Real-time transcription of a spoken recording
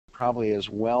probably as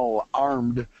well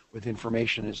armed with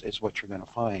information as what you're going to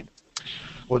find.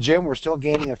 Well, Jim, we're still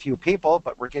gaining a few people,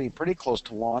 but we're getting pretty close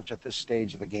to launch at this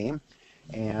stage of the game,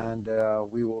 and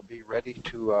we will be ready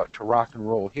to rock and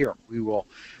roll here. We will,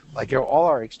 like all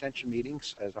our extension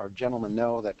meetings, as our gentlemen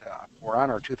know, that we're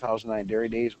on our 2009 Dairy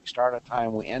Days. We start on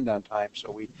time, we end on time, so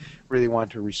we really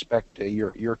want to respect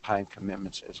your time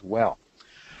commitments as well.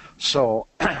 So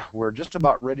we're just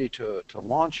about ready to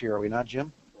launch here, are we not,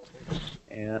 Jim?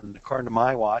 And according to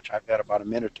my watch, I've got about a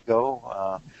minute to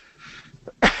go.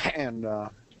 And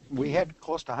we had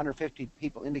close to 150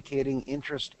 people indicating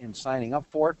interest in signing up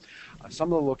for it.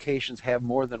 Some of the locations have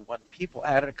more than one people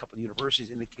added. A couple of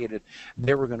universities indicated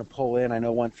they were going to pull in. I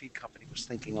know one feed company was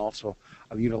thinking also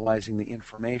of utilizing the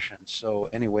information. So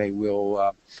anyway,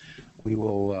 we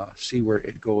will see where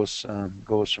it goes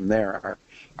from there.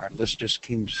 Our list just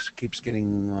keeps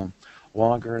getting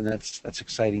longer, and that's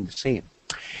exciting to see.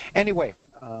 Anyway.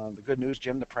 The good news,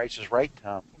 Jim, the price is right.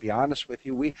 To be honest with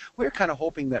you, we're kind of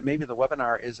hoping that maybe the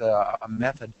webinar is a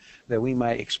method that we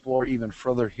might explore even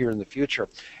further here in the future.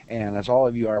 And as all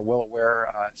of you are well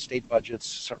aware, state budgets,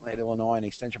 certainly at Illinois, and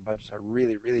extension budgets are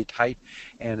really, really tight.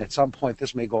 And at some point,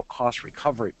 this may go cost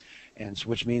recovery, and so,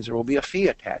 which means there will be a fee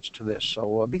attached to this.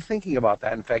 So be thinking about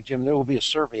that. In fact, Jim, there will be a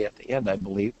survey at the end, I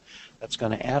believe, that's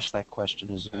going to ask that question,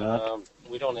 is it not?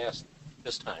 We don't ask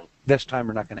this time. This time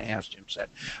we're not going to ask, Jim said.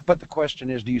 But the question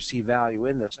is, do you see value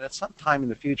in this? And at some time in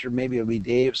the future, maybe it'll be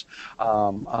Dave's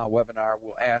webinar.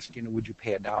 We'll ask, would you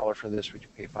pay $1 for this? Would you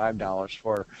pay $5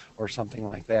 for, or something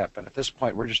like that? But at this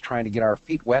point, we're just trying to get our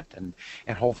feet wet, and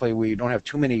hopefully we don't have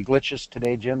too many glitches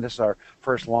today, Jim. This is our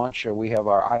first launch. We have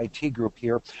our IT group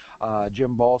here.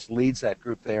 Jim Balls leads that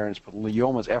group there and has put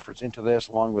Leoma's efforts into this,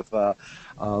 along with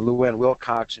Luann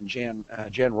Wilcox and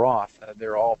Jen Roth.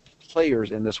 They're all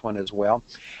players in this one as well.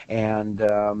 And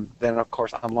then, of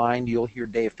course, online you'll hear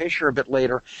Dave Fisher a bit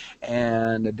later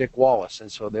and Dick Wallace.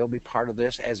 And so they'll be part of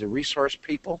this as a resource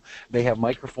people. They have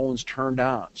microphones turned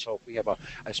on. So if we have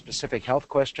a specific health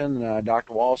question,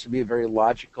 Dr. Wallace would be a very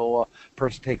logical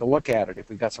person to take a look at it. If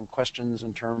we've got some questions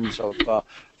in terms of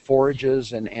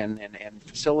forages and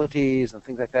facilities and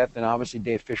things like that, then obviously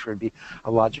Dave Fisher would be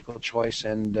a logical choice.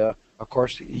 And of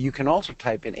course, you can also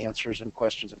type in answers and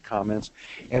questions and comments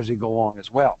as we go along as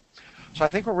well. So I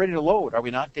think we're ready to load, are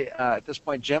we not, at this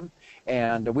point, Jim?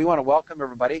 And we want to welcome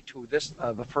everybody to this,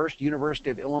 the first University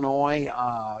of Illinois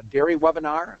dairy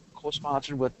webinar,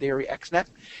 co-sponsored with Dairy XNet.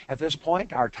 At this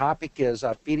point, our topic is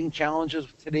feeding challenges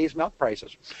with today's milk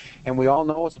prices. And we all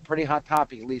know it's a pretty hot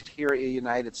topic, at least here in the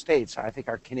United States. I think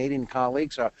our Canadian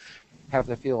colleagues have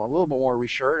to feel a little bit more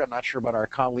reassured. I'm not sure about our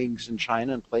colleagues in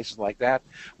China and places like that.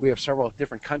 We have several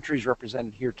different countries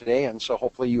represented here today, and so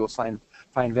hopefully you will find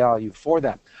value for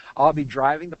that. I'll be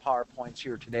driving the PowerPoints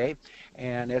here today,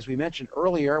 and as we mentioned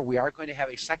earlier, we are going to have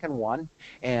a second one,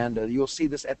 and you'll see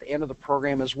this at the end of the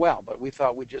program as well. But we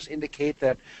thought we'd just indicate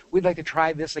that we'd like to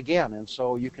try this again, and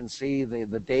so you can see the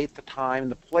date, the time,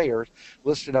 the players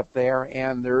listed up there,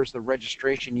 and there's the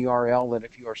registration URL that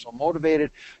if you are so motivated,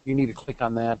 you need to click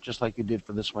on that just like you did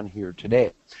for this one here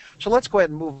today. So let's go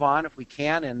ahead and move on if we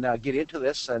can and get into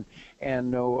this.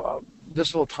 And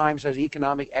this little time says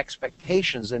economic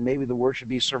expectations, and maybe the word should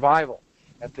be survival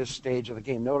at this stage of the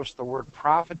game. Notice the word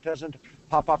profit doesn't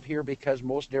pop up here because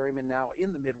most dairymen now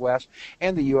in the Midwest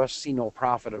and the U.S. see no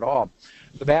profit at all.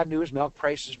 The bad news, milk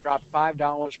prices dropped $5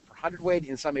 per hundredweight,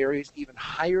 in some areas even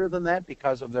higher than that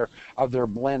because of their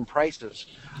blend prices.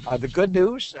 The good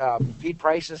news, feed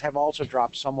prices have also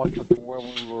dropped somewhat from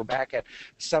when we were back at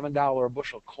 $7 a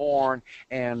bushel corn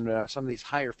and some of these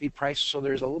higher feed prices, so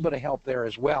there's a little bit of help there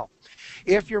as well.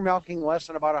 If you're milking less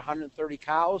than about 130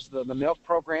 cows, the milk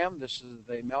program, this is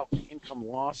the milk income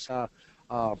loss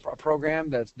program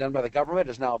that's done by the government,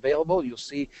 is now available. You'll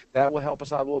see that will help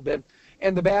us out a little bit.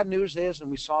 And the bad news is,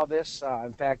 and we saw this,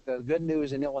 in fact, the good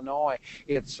news in Illinois,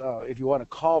 it's, if you want to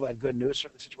call that good news,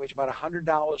 certain situation, about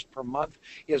 $100 per month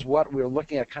is what we're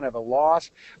looking at, kind of a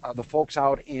loss. The folks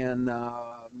out in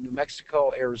New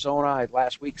Mexico, Arizona,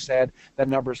 last week said that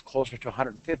number is closer to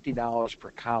 $150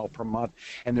 per cow per month,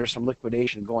 and there's some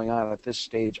liquidation going on at this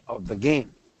stage of the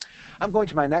game. I'm going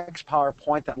to my next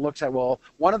PowerPoint that looks at, well,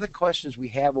 one of the questions we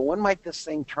have, well, when might this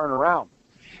thing turn around?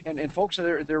 And folks,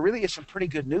 there really is some pretty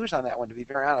good news on that one, to be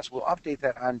very honest. We'll update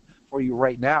that on for you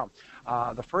right now.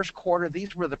 The first quarter,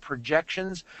 these were the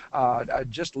projections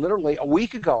just literally a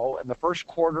week ago in the first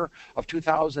quarter of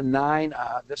 2009.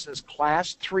 This is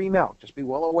class 3 milk, just be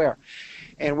well aware.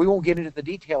 And we won't get into the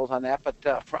details on that,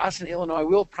 but for us in Illinois,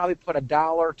 we'll probably put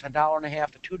 $1 to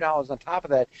 $1.50 to $2 on top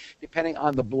of that, depending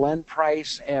on the blend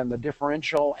price and the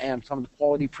differential and some of the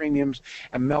quality premiums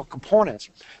and milk components.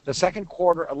 The second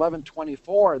quarter,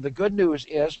 11/24, the good news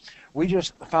is we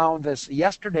just found this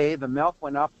yesterday. The milk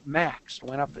went up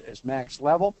its max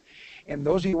level. And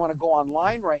those of you who want to go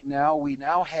online right now, we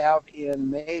now have in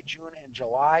May, June, and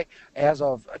July, as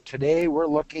of today, we're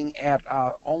looking at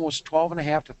almost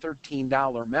 $12.50 to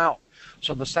 $13 milk.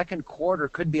 So the second quarter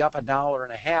could be up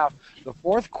 $1.50. The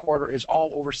fourth quarter is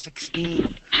all over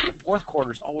 16. The fourth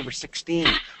quarter is all over 16.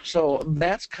 So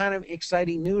that's kind of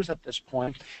exciting news at this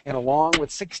point. And along with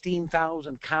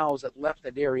 16,000 cows that left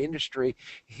the dairy industry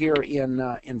here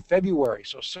in February.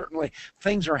 So certainly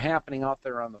things are happening out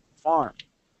there on the farm.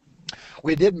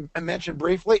 We did mention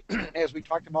briefly, as we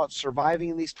talked about surviving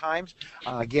in these times,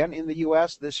 again, in the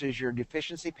U.S., this is your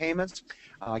deficiency payments.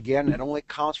 Again, it only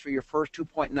counts for your first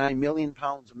 2.9 million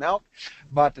pounds of milk,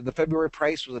 but the February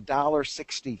price was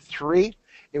 $1.63.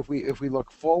 If we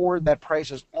look forward, that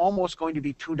price is almost going to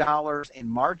be $2 in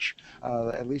March.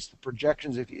 At least the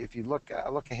projections, if you look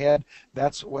ahead,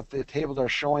 that's what the tables are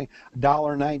showing.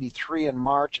 $1.93 in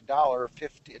March,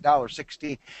 $1.50,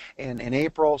 $1.60 in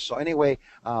April. So anyway,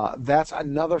 that's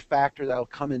another factor that will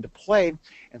come into play.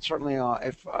 And certainly,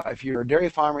 if you're a dairy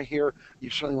farmer here, you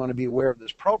certainly want to be aware of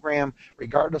this program,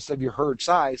 regardless of your herd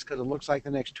size, because it looks like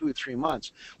the next 2 or 3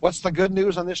 months. What's the good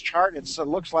news on this chart? It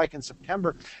looks like in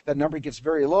September that number gets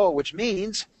very low, which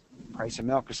means the price of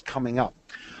milk is coming up.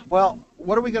 Well,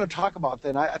 what are we going to talk about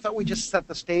then? I thought we just set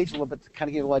the stage a little bit to kind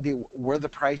of get an idea where the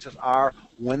prices are,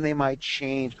 when they might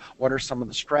change, what are some of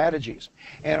the strategies.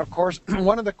 And of course,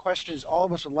 one of the questions all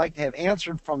of us would like to have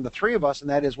answered from the three of us, and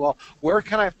that is, well, where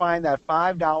can I find that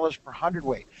 $5 per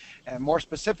hundredweight? And more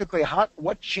specifically,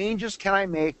 what changes can I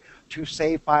make to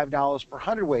save $5 per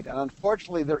hundredweight? And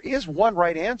unfortunately, there is one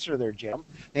right answer there, Jim.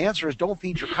 The answer is don't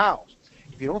feed your cows.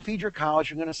 If you don't feed your cows,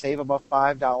 you're going to save about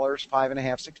 $5, $5.50,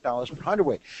 $6 per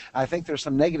hundredweight. I think there's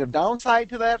some negative downside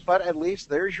to that, but at least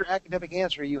there's your academic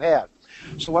answer you had.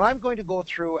 So what I'm going to go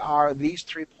through are these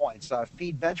 3 points: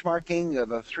 feed benchmarking,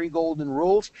 the 3 golden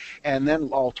rules, and then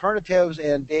alternatives,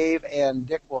 and Dave and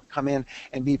Dick will come in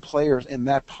and be players in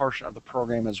that portion of the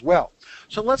program as well.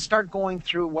 So let's start going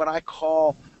through what I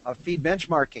call feed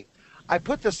benchmarking. I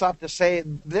put this up to say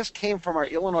this came from our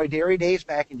Illinois Dairy Days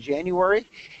back in January,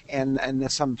 and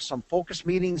some focus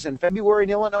meetings in February in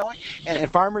Illinois, and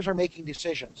farmers are making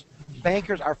decisions.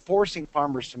 Bankers are forcing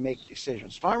farmers to make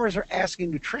decisions. Farmers are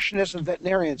asking nutritionists and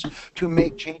veterinarians to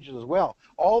make changes as well.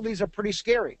 All these are pretty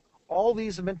scary. All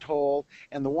these have been told,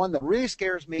 and the one that really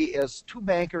scares me is 2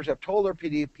 bankers have told their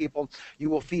PD people, you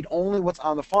will feed only what's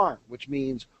on the farm, which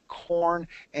means corn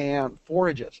and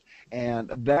forages, and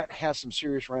that has some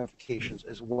serious ramifications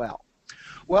as well.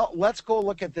 Well, let's go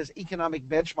look at this economic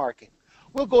benchmarking.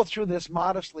 We'll go through this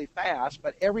modestly fast,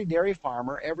 but every dairy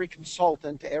farmer, every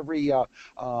consultant, every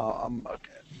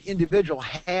individual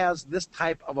has this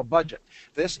type of a budget.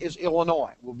 This is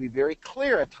Illinois. We'll be very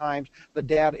clear at times. The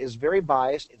data is very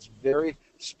biased. It's very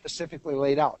specifically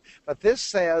laid out. But this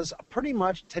says pretty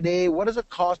much today, what does it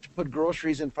cost to put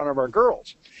groceries in front of our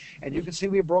girls? And you can see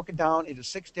we broke it down into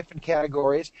 6 different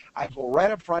categories. I go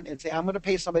right up front and say, I'm going to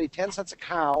pay somebody 10 cents a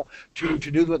cow to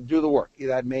do the work.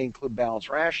 That may include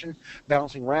balancing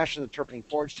ration, interpreting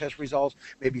forage test results,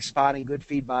 maybe spotting good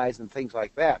feed buys and things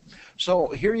like that. So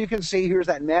here you can see, here's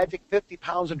that magic 50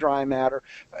 pounds of dry matter.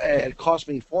 It cost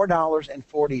me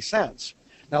 $4.40.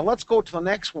 Now let's go to the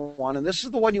next one, and this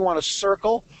is the one you want to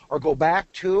circle or go back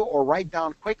to or write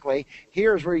down quickly.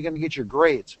 Here's where you're going to get your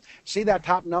grades. See that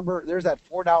top number? There's that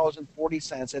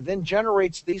 $4.40. It then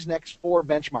generates these next 4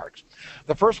 benchmarks.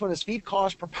 The first one is feed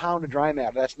cost per pound of dry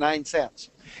matter. That's 9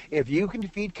 cents. If you can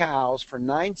feed cows for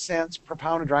 9 cents per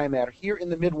pound of dry matter here in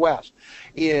the Midwest,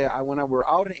 when we were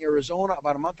out in Arizona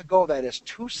about a month ago, that is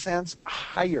 2 cents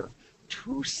higher.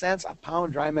 2 cents a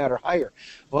pound dry matter higher.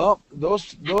 Well,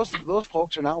 those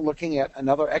folks are now looking at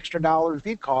another extra $1 in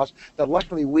feed costs that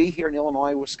luckily we here in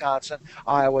Illinois, Wisconsin,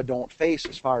 Iowa don't face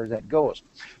as far as that goes.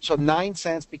 So 9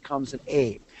 cents becomes an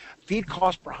A. Feed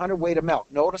cost per hundredweight of milk.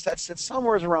 Notice that sits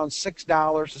somewhere around $6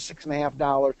 to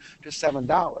 $6.50 to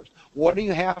 $7. What do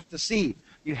you have to see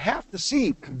You have to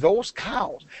see those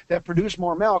cows that produce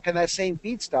more milk and that same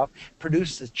feed stuff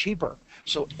produces cheaper.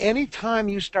 So anytime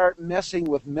you start messing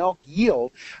with milk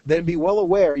yield, then be well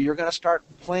aware you're going to start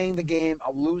playing the game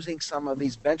of losing some of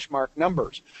these benchmark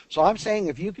numbers. So I'm saying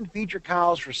if you can feed your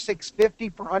cows for 650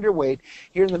 per hundredweight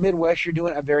here in the Midwest, you're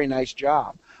doing a very nice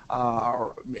job.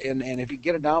 And if you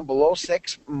get it down below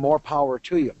 6, more power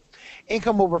to you.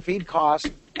 Income over feed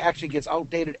cost actually gets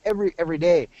outdated every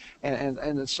day,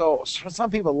 and so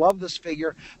some people love this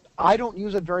figure. I don't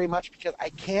use it very much because I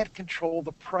can't control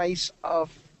the price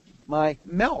of my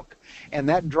milk, and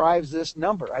that drives this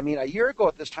number. I mean, a year ago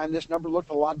at this time, this number looked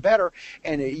a lot better,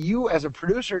 and you as a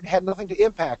producer had nothing to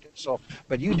impact it. So,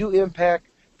 but you do impact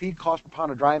feed cost per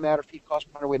pound of dry matter, feed cost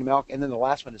per hundredweight of milk, and then the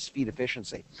last one is feed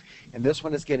efficiency, and this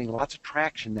one is getting lots of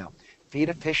traction now. Feed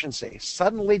efficiency.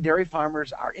 Suddenly, dairy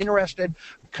farmers are interested,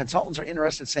 consultants are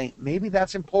interested, saying maybe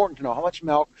that's important to know how much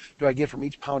milk do I get from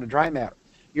each pound of dry matter.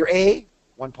 Your A,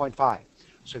 1.5.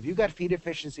 So if you've got feed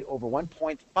efficiency over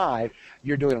 1.5,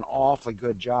 you're doing an awfully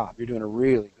good job. You're doing a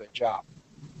really good job.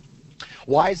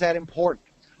 Why is that important?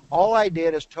 All I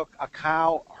did is took a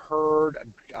cow herd,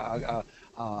 a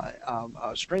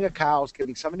string of cows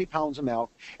giving 70 pounds of milk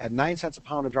at 9 cents a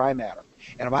pound of dry matter.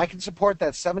 And if I can support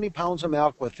that 70 pounds of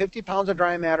milk with 50 pounds of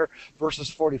dry matter versus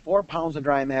 44 pounds of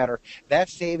dry matter, that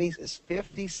savings is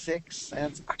 56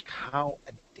 cents a cow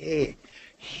a day.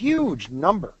 Huge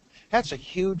number. That's a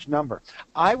huge number.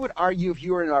 I would argue if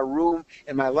you were in a room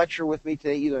in my lecture with me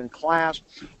today, either in class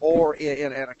or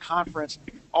at a conference,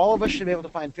 all of us should be able to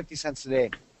find 50 cents a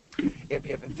day.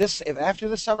 If after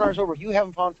this seminar is over, if you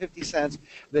haven't found 50 cents,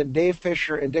 then Dave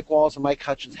Fisher and Dick Wallace and Mike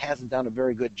Hutjens hasn't done a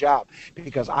very good job,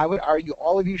 because I would argue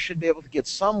all of you should be able to get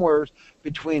somewhere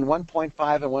between 1.5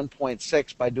 and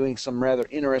 1.6 by doing some rather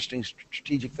interesting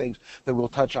strategic things that we'll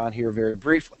touch on here very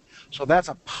briefly. So that's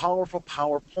a powerful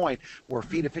point where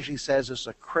feed efficiency says it's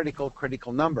a critical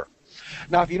number.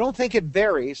 Now, if you don't think it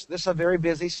varies, this is a very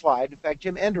busy slide. In fact,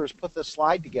 Jim Enders put this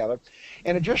slide together,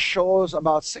 and it just shows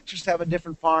about 6 or 7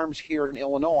 different farms here in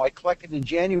Illinois collected in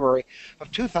January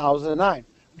of 2009.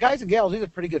 Guys and gals, these are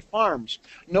pretty good farms.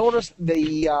 Notice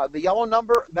the yellow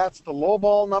number, that's the low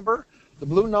ball number. The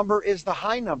blue number is the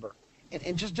high number.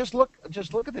 And just look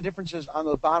at the differences on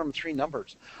the bottom 3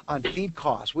 numbers on feed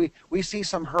costs. We see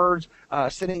some herds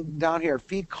sitting down here at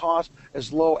feed cost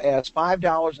as low as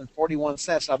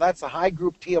 $5.41. Now that's the high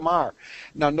group TMR.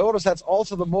 Now notice that's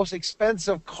also the most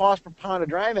expensive cost per pound of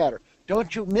dry matter.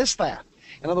 Don't you miss that.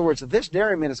 In other words, this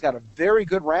dairyman has got a very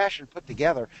good ration put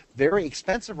together, very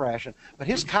expensive ration, but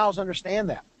his cows understand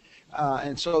that.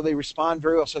 And so they respond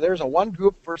very well. So there's a one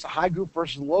group versus a high group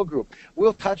versus a low group.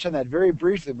 We'll touch on that very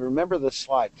briefly, but remember this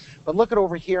slide. But look at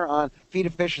over here on feed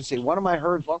efficiency. One of my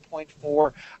herds,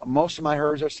 1.4. Most of my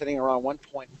herds are sitting around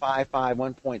 1.55,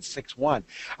 1.61.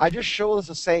 I just show this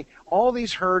to say all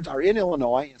these herds are in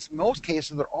Illinois. In most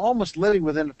cases, they're almost living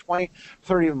within a 20,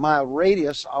 30-mile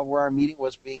radius of where our meeting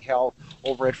was being held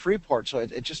over at Freeport. So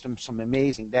it's just some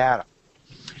amazing data.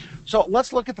 So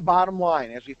let's look at the bottom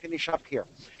line as we finish up here.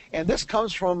 And this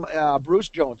comes from Bruce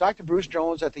Jones, Dr. Bruce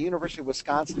Jones at the University of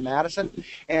Wisconsin-Madison.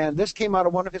 And this came out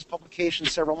of one of his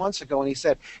publications several months ago. And he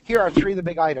said, here are 3 of the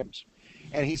big items.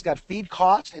 And he's got feed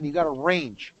costs, and you've got a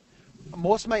range.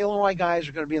 Most of my Illinois guys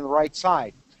are going to be on the right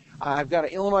side. I've got an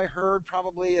Illinois herd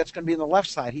probably that's going to be on the left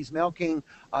side. He's milking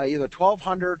either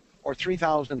 1,200 or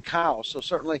 3,000 cows. So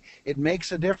certainly it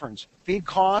makes a difference. Feed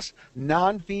costs,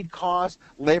 non-feed costs,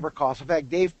 labor costs. In fact,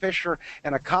 Dave Fisher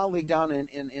and a colleague down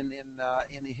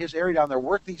in his area down there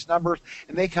work these numbers,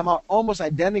 and they come out almost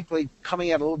identically,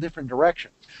 coming at a little different direction.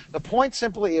 The point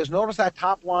simply is, notice that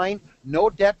top line,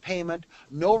 no debt payment,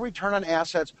 no return on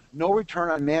assets, no return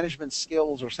on management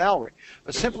skills or salary.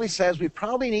 It simply says we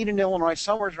probably need in Illinois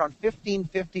somewhere around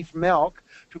 $15.50 for milk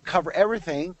to cover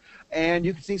everything. And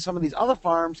you can see some of these other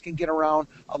farms can get around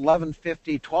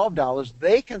 $11.50, $12.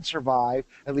 They can survive,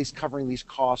 at least covering these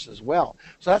costs as well.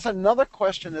 So that's another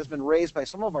question that's been raised by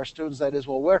some of our students. That is,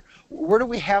 well, where do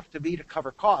we have to be to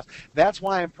cover costs? That's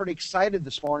why I'm pretty excited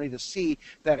this morning to see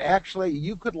that actually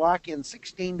you could lock in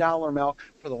 $16 milk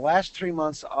for the last 3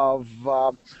 months of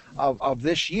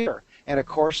this year. And of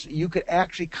course, you could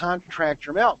actually contract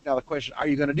your milk. Now the question, are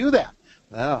you going to do that?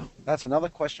 No, that's another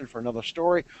question for another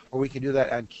story, or we can do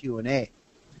that on Q&A.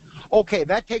 Okay,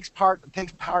 that takes care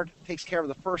of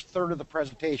the first third of the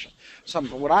presentation. Some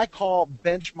what I call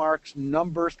benchmarks,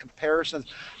 numbers,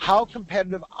 comparisons. How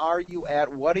competitive are you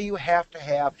at? What do you have to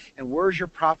have? And where's your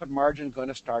profit margin going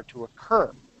to start to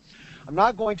occur? I'm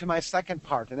not going to my second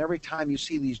part, and every time you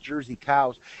see these Jersey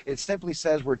cows, it simply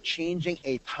says we're changing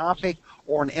a topic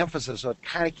or an emphasis, so it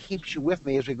kind of keeps you with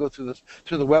me as we go through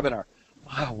the webinar.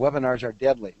 Webinars are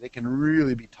deadly. They can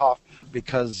really be tough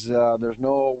because there's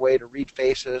no way to read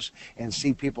faces and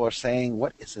see people are saying,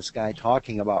 what is this guy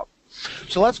talking about?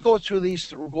 So let's go through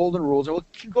these golden rules. We'll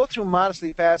go through them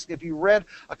modestly fast. If you read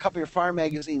a couple of your farm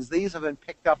magazines, these have been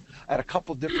picked up at a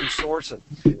couple of different sources.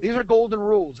 These are golden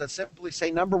rules that simply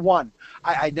say, number one,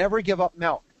 I never give up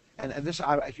milk. And this,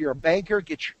 if you're a banker,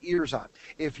 get your ears on.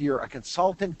 If you're a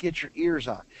consultant, get your ears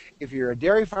on. If you're a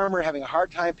dairy farmer having a hard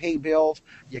time paying bills,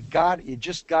 you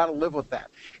just got to live with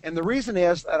that. And the reason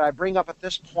is that I bring up at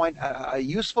this point a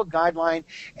useful guideline,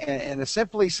 and it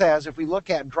simply says if we look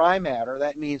at dry matter,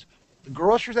 that means the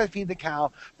groceries that feed the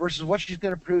cow versus what she's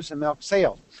going to produce in milk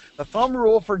sales. The thumb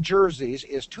rule for Jerseys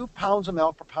is 2 pounds of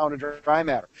milk per pound of dry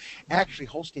matter. Actually,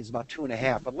 Holstein's about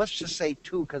 2.5, but let's just say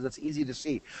 2 because it's easy to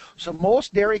see. So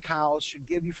most dairy cows should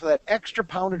give you for that extra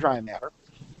pound of dry matter,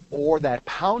 or that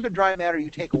pound of dry matter you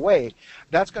take away,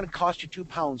 that's going to cost you 2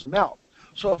 pounds of milk.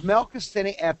 So if milk is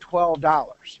sitting at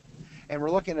 $12, and we're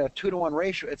looking at a 2-to-1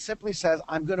 ratio, it simply says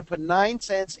I'm going to put 9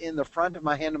 cents in the front of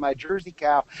my hand of my Jersey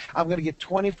cow. I'm going to get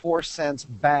 24 cents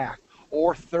back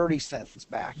or 30 cents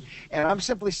back. And I'm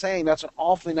simply saying that's an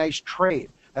awfully nice trade.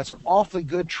 That's an awfully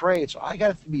good trade. So I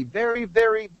got to be very,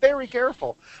 very, very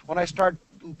careful when I start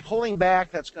pulling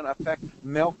back. That's going to affect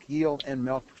milk yield and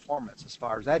milk performance as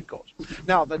far as that goes.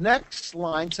 Now, the next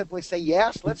line simply say,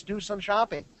 yes, let's do some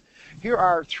shopping. Here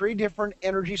are 3 different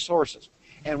energy sources.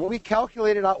 And what we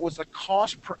calculated out was the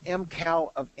cost per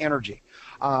mcal of energy.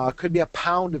 Could be a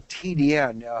pound of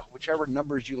TDN, whichever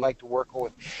numbers you like to work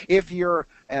with. If you're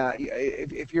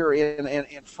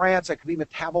in France, it could be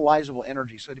metabolizable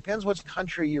energy. So it depends what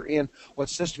country you're in, what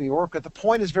system you work with. The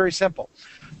point is very simple.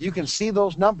 You can see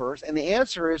those numbers, and the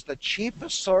answer is the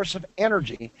cheapest source of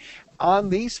energy on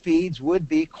these feeds would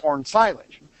be corn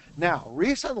silage. Now,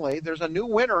 recently, there's a new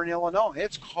winner in Illinois.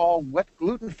 It's called wet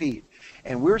gluten feed.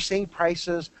 And we're seeing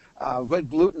prices, wet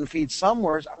gluten feed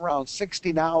somewhere around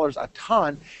 $60 a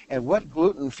ton. And wet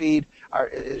gluten feed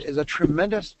is a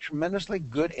tremendously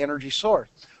good energy source.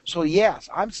 So yes,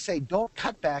 I'm saying don't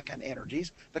cut back on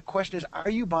energies. The question is, are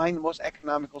you buying the most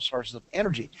economical sources of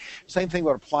energy? Same thing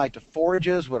would apply to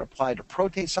forages, would apply to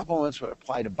protein supplements, would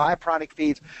apply to byproduct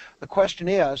feeds. The question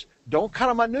is, don't cut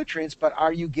them on nutrients, but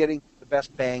are you getting the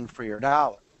best bang for your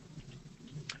dollar?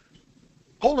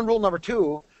 Golden rule number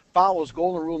 2 follows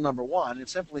golden rule number 1. It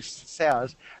simply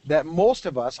says that most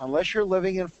of us, unless you're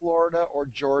living in Florida or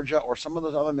Georgia or some of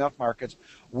those other milk markets,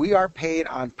 we are paid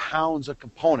on pounds of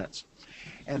components.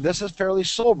 And this is fairly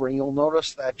sobering. You'll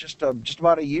notice that just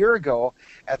about a year ago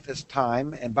at this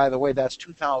time, and by the way, that's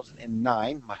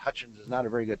 2009. My Hutjens is not a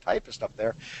very good typist up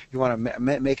there. You want to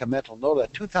make a mental note of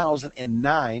that.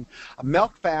 2009,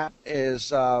 milk fat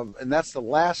is, and that's the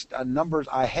last numbers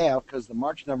I have because the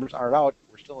March numbers aren't out.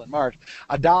 We're still in March.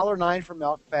 $1.09 for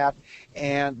milk fat,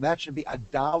 and that should be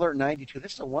 $1.92.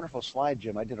 This is a wonderful slide,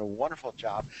 Jim. I did a wonderful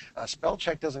job. Spell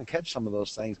check doesn't catch some of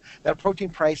those things. That protein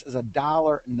price is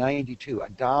 $1.92.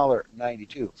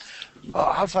 $1.92.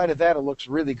 Outside of that, it looks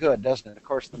really good, doesn't it? Of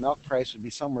course, the milk price would be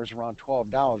somewhere around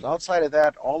 $12. Outside of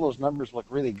that, all those numbers look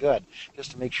really good,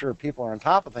 just to make sure people are on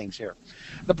top of things here.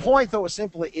 The point, though,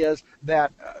 simply is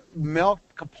that milk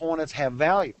components have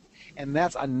value. And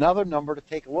that's another number to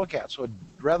take a look at. So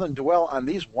rather than dwell on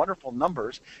these wonderful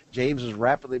numbers, James is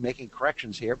rapidly making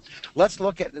corrections here. Let's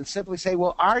look at and simply say,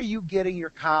 well, are you getting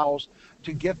your cows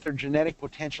to get their genetic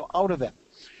potential out of them?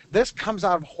 This comes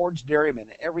out of Hordes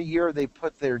Dairymen. Every year they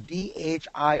put their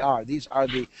DHIR. These are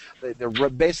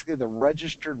basically the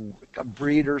registered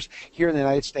breeders here in the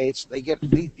United States. They get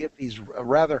these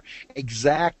rather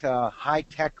exact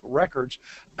high-tech records.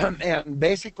 And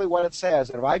basically what it says,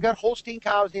 if I got Holstein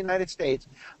cows in the United States,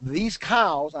 these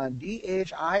cows on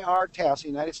DHIR tests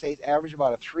in the United States average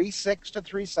about a 3.6 to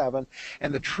 3.7.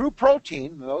 And the true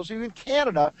protein, those of you in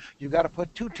Canada, you've got to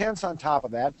put 2/10 on top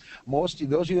of that. Most of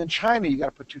those of you in China, you've got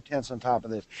to put 2/10 on top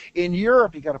of this. In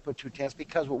Europe, you've got to put 2/10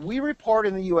 because what we report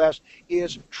in the U.S.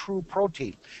 is true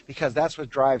protein because that's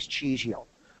what drives cheese yield.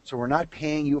 So we're not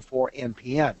paying you for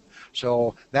NPN.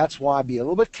 So that's why be a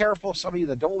little bit careful. Some of you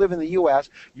that don't live in the U.S.,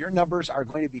 your numbers are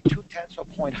going to be 2/10 of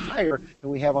a point higher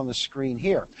than we have on the screen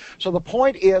here. So the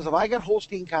point is, if I got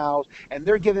Holstein cows and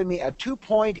they're giving me a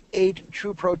 2.8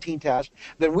 true protein test,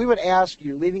 then we would ask,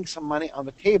 you're leaving some money on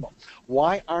the table.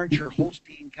 Why aren't your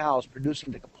Holstein cows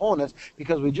producing the components?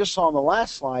 Because we just saw on the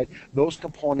last slide, those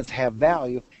components have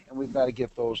value, and we've got to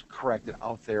get those corrected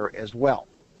out there as well.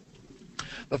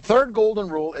 The third golden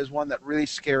rule is one that really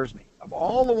scares me. Of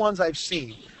all the ones I've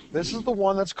seen, this is the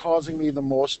one that's causing me the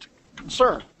most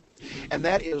concern, and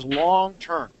that is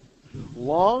long-term.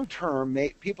 Long-term,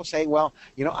 people say, well,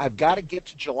 you know, I've got to get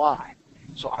to July.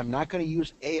 So I'm not going to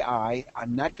use AI.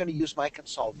 I'm not going to use my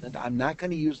consultant. I'm not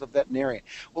going to use the veterinarian.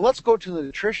 Well, let's go to the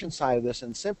nutrition side of this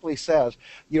and simply says,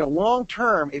 long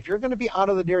term, if you're going to be out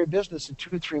of the dairy business in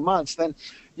 2 or 3 months, then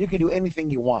you can do anything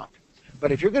you want.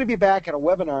 But if you're going to be back at a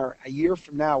webinar a year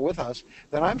from now with us,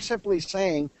 then I'm simply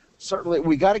saying, certainly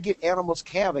we got to get animals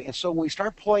calving. And so when we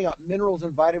start pulling out minerals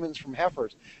and vitamins from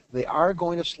heifers, they are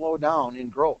going to slow down in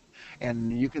growth.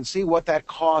 And you can see what that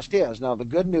cost is. Now, the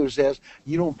good news is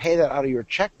you don't pay that out of your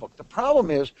checkbook. The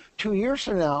problem is 2 years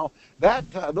from now,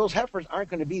 those heifers aren't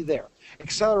going to be there.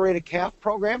 Accelerated calf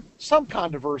program, some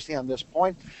controversy on this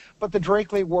point, but the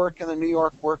Drakely work and the New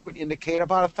York work would indicate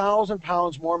about 1,000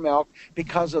 pounds more milk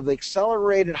because of the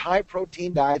accelerated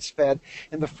high-protein diets fed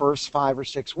in the first 5 or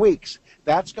 6 weeks.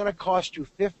 That's going to cost you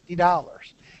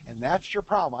 $50. And that's your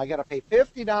problem. I got to pay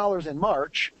 $50 in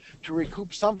March to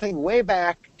recoup something way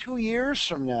back 2 years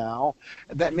from now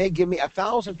that may give me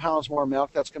 1,000 pounds more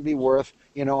milk. That's going to be worth,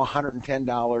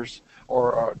 $110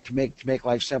 or to make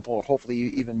life simple, or hopefully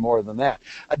even more than that.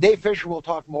 Dave Fisher will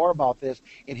talk more about this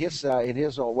in his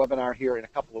webinar here in a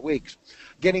couple of weeks.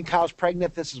 Getting cows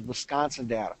pregnant, this is Wisconsin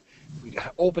data. We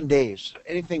got open days,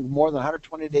 anything more than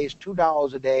 120 days,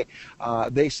 $2 a day.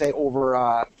 They say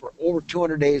for over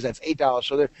 200 days, that's $8.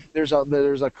 So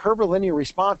there's a curvilinear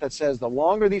response that says the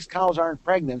longer these cows aren't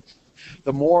pregnant,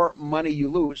 the more money you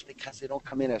lose because they don't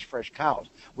come in as fresh cows.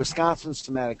 Wisconsin's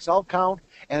somatic cell count,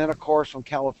 and then, of course, from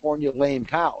California, lame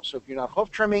cows. So if you're not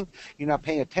hoof trimming, you're not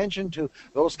paying attention to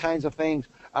those kinds of things,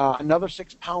 another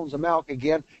 6 pounds of milk.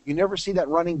 Again, you never see that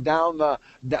running down the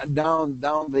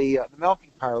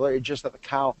milking parlor. It's just that the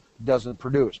cow doesn't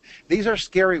produce. These are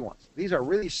scary ones. These are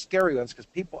really scary ones because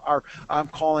people are, I'm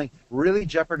calling, really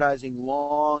jeopardizing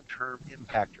long-term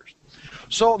impactors.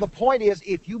 So the point is,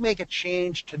 if you make a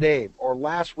change today or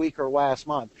last week or last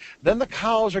month, then the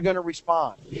cows are going to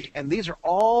respond. And these are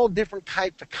all different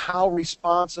types of cow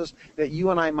responses that you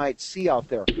and I might see out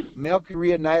there. Milk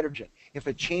urea nitrogen. If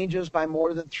it changes by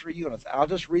more than 3 units, I'll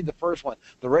just read the first one.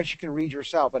 The rest you can read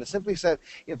yourself. But it simply says,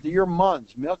 if your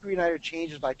MUNS, milk urea nitrogen,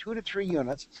 changes by 2 to 3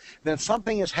 units, then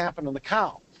something has happened to the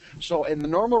cow. So in the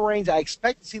normal range, I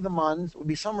expect to see the MUNS would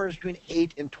be somewhere between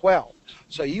 8 and 12.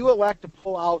 So you elect to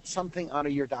pull out something out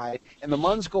of your diet, and the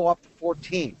MUNS go up to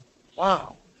 14.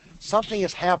 Wow, something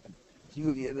has happened.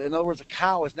 In other words, a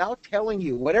cow is now telling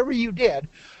you, whatever you did,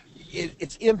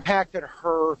 it's impacted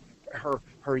her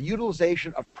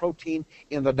utilization of protein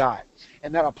in the diet.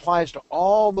 And that applies to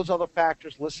all those other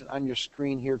factors listed on your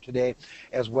screen here today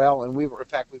as well. And we've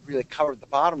really covered the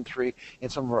bottom 3 in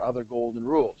some of our other golden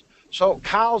rules. So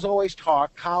cows always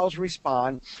talk, cows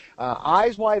respond,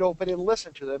 eyes wide open, and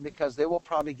listen to them because they will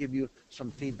probably give you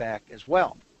some feedback as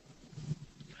well.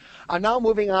 I'm now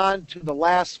moving on to the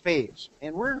last phase,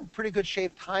 and we're in pretty good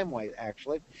shape time-wise,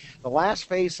 actually. The last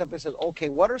phase simply says, okay,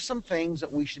 what are some things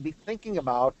that we should be thinking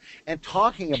about and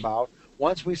talking about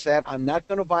once we said, I'm not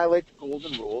going to violate the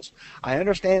golden rules. I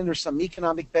understand there's some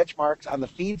economic benchmarks on the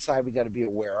feed side we got to be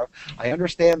aware of. I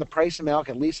understand the price of milk,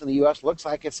 at least in the U.S., looks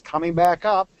like it's coming back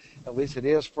up. At least it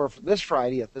is for this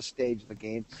Friday at this stage of the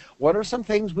game. What are some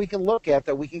things we can look at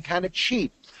that we can kind of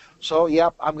cheat? So,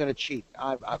 yep, I'm going to cheat.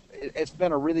 It's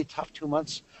been a really tough 2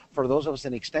 months for those of us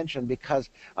in extension because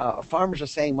farmers are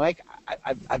saying, Mike,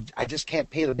 I just can't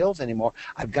pay the bills anymore.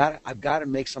 I've got to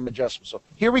make some adjustments. So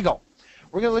here we go.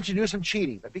 We're going to let you do some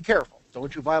cheating, but be careful. Don't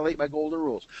let you violate my golden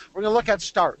rules. We're going to look at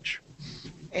starch.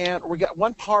 And we got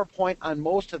one PowerPoint on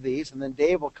most of these, and then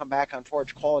Dave will come back on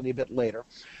forage quality a bit later.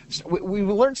 So we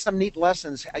learned some neat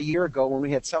lessons a year ago when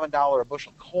we had $7 a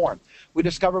bushel corn. We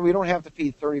discovered we don't have to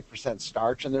feed 30%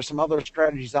 starch, and there's some other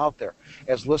strategies out there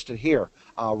as listed here.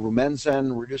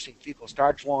 Rumensin, reducing fecal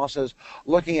starch losses,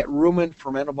 looking at rumen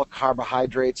fermentable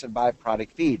carbohydrates and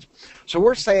byproduct feeds. So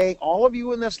we're saying all of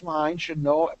you in this line should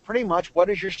know pretty much what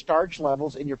is your starch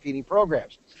levels in your feeding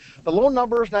programs. The low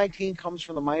number is 19 comes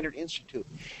from the Minard Institute,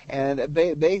 and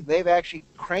they've actually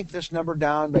cranked this number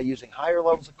down by using higher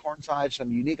levels of corn size,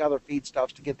 some unique other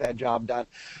feedstuffs to get that job done.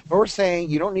 But we're saying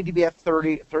you don't need to be at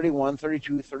 30, 31,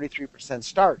 32, 33%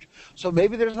 starch. So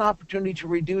maybe there's an opportunity to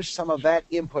reduce some of that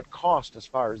input cost as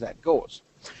far as that goes.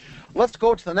 Let's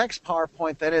go to the next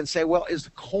PowerPoint then and say, well, is the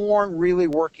corn really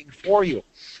working for you?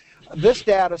 This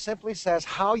data simply says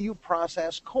how you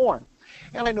process corn.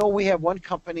 And I know we have one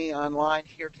company online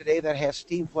here today that has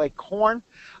steam flake corn.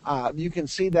 You can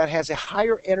see that has a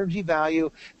higher energy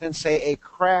value than, say, a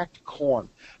cracked corn.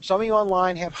 Some of you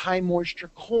online have high moisture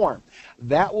corn.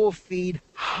 That will feed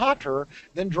hotter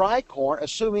than dry corn,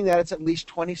 assuming that it's at least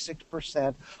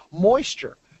 26%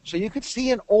 moisture. So you could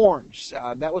see in orange.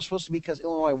 That was supposed to be because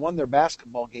Illinois won their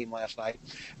basketball game last night.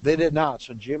 They did not.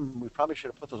 So, Jim, we probably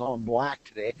should have put those all in black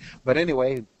today. But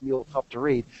anyway, you'll tough to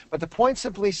read. But the point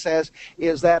simply says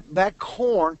is that that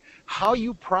corn, how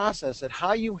you process it,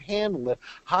 how you handle it,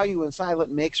 how you ensile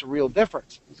it makes a real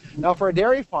difference. Now, for a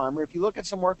dairy farmer, if you look at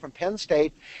some work from Penn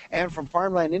State and from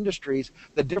Farmland Industries,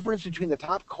 the difference between the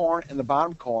top corn and the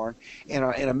bottom corn in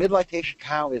a mid-lactation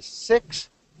cow is 6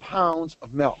 pounds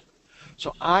of milk.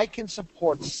 So I can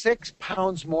support 6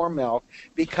 pounds more milk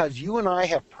because you and I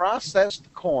have processed the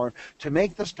corn to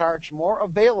make the starch more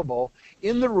available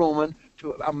in the rumen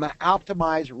to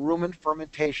optimize rumen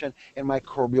fermentation and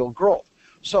microbial growth.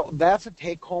 So that's a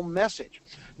take-home message.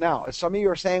 Now, some of you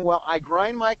are saying, well, I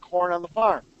grind my corn on the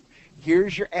farm.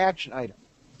 Here's your action item.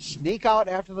 Sneak out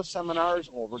after the seminar is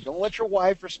over. Don't let your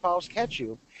wife or spouse catch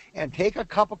you. And take a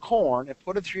cup of corn and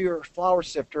put it through your flour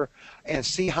sifter and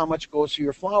see how much goes through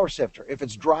your flour sifter. If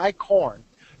it's dry corn,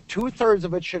 2/3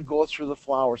 of it should go through the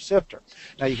flour sifter.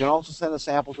 Now, you can also send a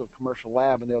sample to a commercial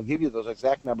lab, and they'll give you those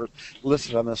exact numbers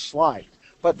listed on this slide.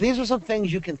 But these are some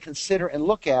things you can consider and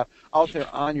look at out there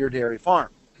on your dairy farm.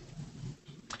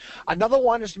 Another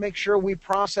one is to make sure we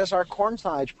process our corn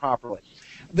silage properly.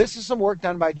 This is some work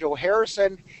done by Joe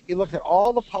Harrison. He looked at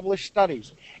all the published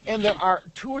studies, and there are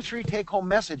 2 or 3 take-home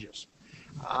messages.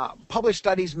 Published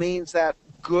studies means that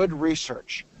good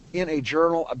research in a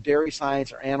journal of dairy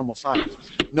science or animal science.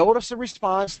 Notice the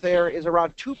response there is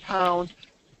around 2 pounds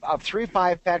of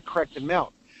 3.5 fat-corrected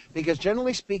milk, because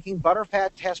generally speaking,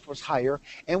 butterfat test was higher,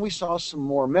 and we saw some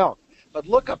more milk. But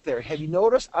look up there. Have you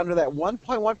noticed under that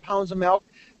 1.1 pounds of milk,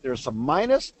 there's a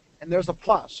minus and there's a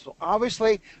plus. So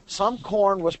obviously, some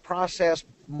corn was processed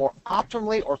more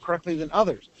optimally or correctly than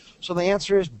others. So the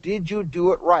answer is, did you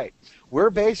do it right? We're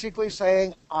basically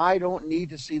saying, I don't need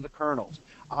to see the kernels.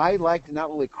 I like to not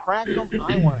only crack them,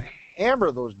 I want to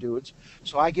hammer those dudes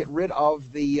so I get rid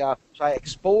of the, so I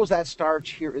expose that starch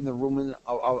here in the rumen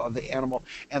of the animal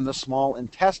and the small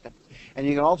intestine. And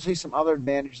you can also see some other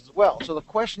advantages as well. So the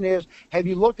question is, have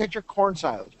you looked at your corn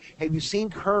silage? Have you seen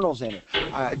kernels in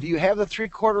it? Do you have the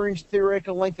 3/4 inch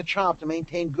theoretical length of chop to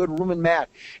maintain good rumen mat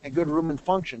and good rumen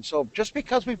function? So just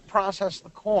because we've processed the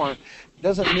corn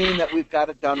doesn't mean that we've got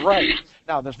it done right.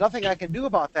 Now, there's nothing I can do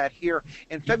about that here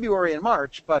in February and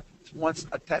March, but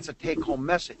that's a take-home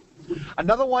message.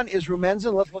 Another one is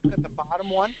Rumensin. Let's look at the bottom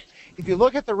one. If you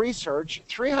look at the research,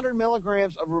 300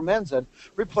 milligrams of Rumensin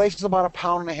replaces about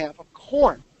 1.5 pounds of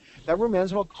corn. That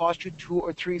Rumensin will cost you 2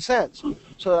 or 3 cents.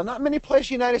 So not many places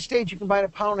in the United States you can buy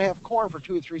 1.5 pounds of corn for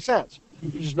 2 or 3 cents.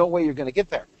 There's no way you're going to get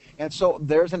there. And so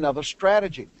there's another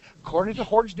strategy. According to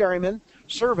Hutjens Dairyman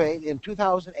survey in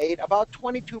 2008, about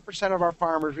 22% of our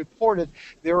farmers reported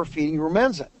they were feeding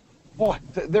Rumensin. Boy,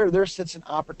 there sits an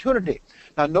opportunity.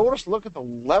 Now notice, look at the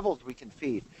levels we can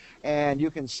feed. And you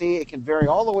can see it can vary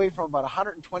all the way from about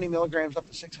 120 milligrams up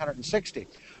to 660.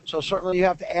 So certainly you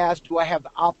have to ask, do I have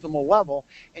the optimal level?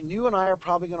 And you and I are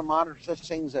probably going to monitor such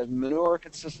things as manure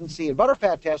consistency and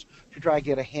butterfat tests to try to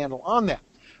get a handle on that.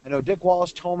 I know Dick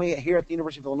Wallace told me here at the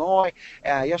University of Illinois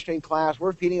yesterday in class,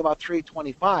 we're feeding about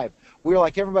 325. We're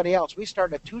like everybody else. We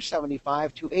started at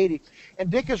 275, 280,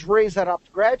 and Dick has raised that up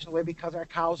gradually because our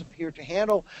cows appear to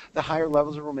handle the higher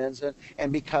levels of Rumensin,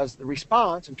 and because the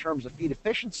response in terms of feed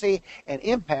efficiency and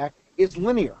impact is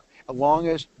linear, as long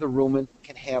as the rumen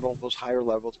can handle those higher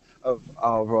levels of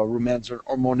Rumensin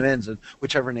or Monensin,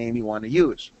 whichever name you want to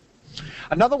use.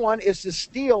 Another one is to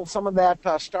steal some of that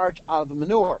starch out of the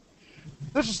manure.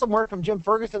 This is some work from Jim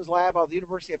Ferguson's lab out of the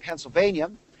University of Pennsylvania.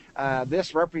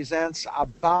 This represents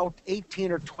about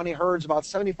 18 or 20 herds, about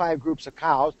 75 groups of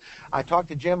cows. I talked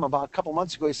to Jim about a couple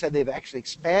months ago. He said they've actually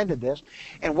expanded this.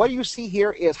 And what you see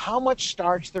here is how much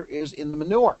starch there is in the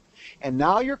manure. And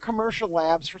now your commercial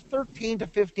labs for $13 to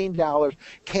 $15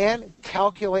 can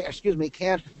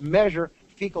measure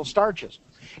fecal starches.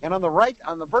 And on the right,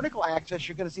 on the vertical axis,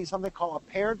 you're going to see something called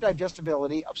apparent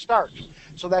digestibility of starch.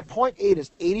 So that 0.8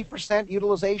 is 80%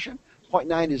 utilization,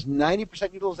 0.9 is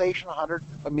 90% utilization, 100.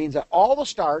 It means that all the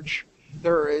starch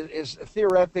there is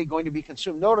theoretically going to be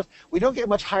consumed. Notice we don't get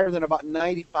much higher than about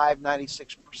 95,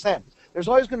 96%. There's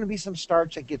always going to be some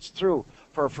starch that gets through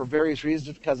for various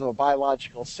reasons because of a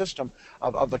biological system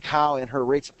of the cow and her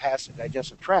rates of passage in the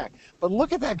digestive tract. But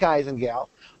look at that, guys and gals.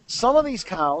 Some of these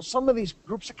cows, some of these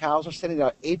groups of cows are sitting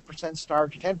at 8%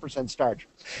 starch, 10% starch.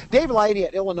 Dave Leidy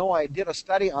at Illinois did a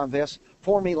study on this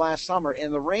for me last summer,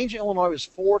 and the range in Illinois was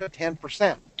 4 to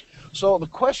 10%. So the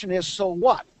question is, so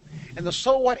what? And the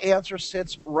so what answer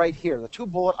sits right here, the 2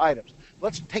 bullet items.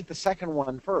 let's take the second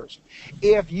one first.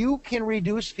 If you can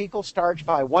reduce fecal starch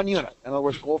by 1 unit, in other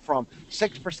words, go from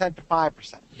 6% to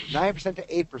 5%, 9%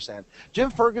 to 8%, Jim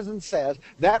Ferguson says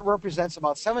that represents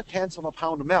about 7/10 of a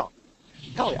pound of milk.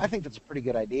 Kelly, I think that's a pretty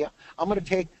good idea. I'm going to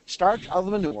take starch out of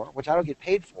the manure, which I don't get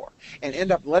paid for, and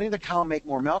end up letting the cow make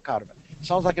more milk out of it.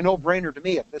 Sounds like a no-brainer to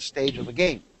me at this stage of the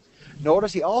game.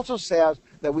 Notice he also says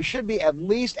that we should be at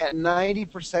least at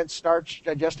 90% starch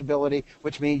digestibility,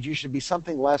 which means you should be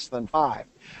something less than 5.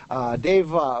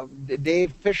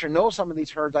 Dave Fisher knows some of these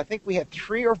herds. I think we had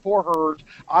 3 or 4 herds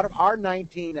out of our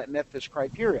 19 that met this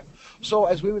criteria. So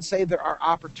as we would say, there are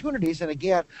opportunities, and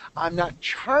again, I'm not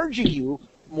charging you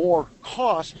more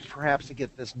cost perhaps to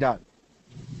get this done.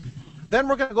 Then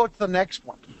we're going to go to the next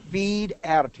one, feed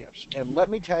additives. And let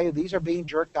me tell you, these are being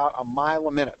jerked out a mile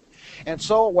a minute. And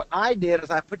so what I did is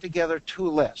I put together 2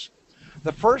 lists.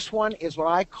 The first one is what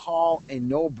I call a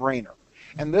no-brainer.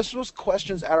 And this was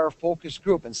questions at our focus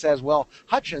group and says, well,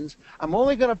 Hutjens, I'm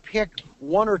only going to pick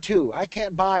 1 or 2. I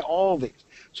can't buy all these.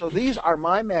 So these are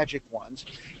my magic ones.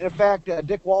 And in fact,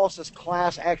 Dick Wallace's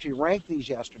class actually ranked these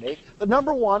yesterday. The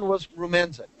number 1 was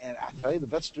Rumensin. And I tell you, the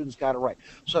vet students got it right.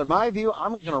 So in my view,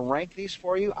 I'm going to rank these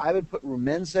for you. I would put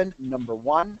Rumensin number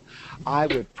 1. I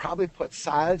would probably put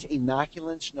silage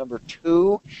inoculants number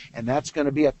 2. And that's going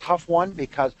to be a tough one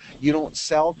because you don't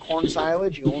sell corn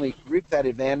silage. You only reap that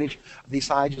advantage of these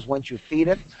silages once you feed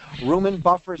it. Rumen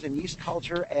buffers and yeast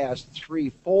culture as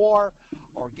 3, 4.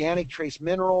 Organic trace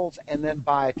minerals, and then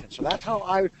biotin. So that's how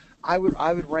I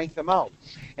would rank them out.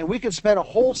 And we could spend a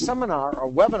whole seminar,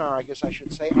 or webinar, I guess I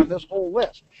should say, on this whole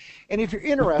list. And if you're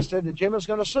interested, Jim is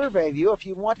going to survey you. If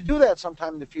you want to do that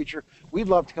sometime in the future, we'd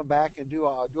love to come back and do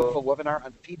a webinar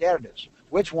on feed additives.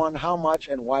 Which one, how much,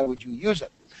 and why would you use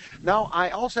it? Now,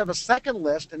 I also have a second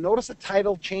list, and notice the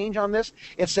title change on this.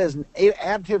 It says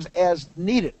additives as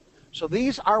needed. So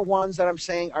these are ones that I'm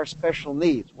saying are special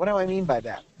needs. What do I mean by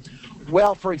that?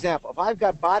 Well, for example, if I've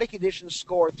got body condition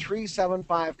score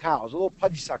 375 cows, little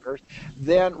pudgy suckers,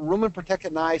 then rumen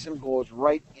protected niacin goes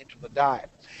right into the diet.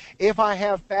 If I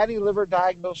have fatty liver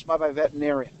diagnosed by my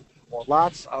veterinarian, or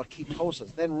lots of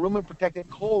ketosis, then rumen protected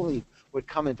choline would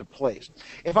come into place.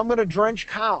 If I'm going to drench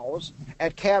cows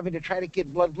at calving to try to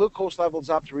get blood glucose levels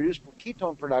up to reduce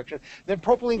ketone production, then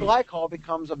propylene glycol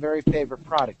becomes a very favorite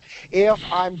product. If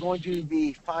I'm going to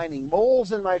be finding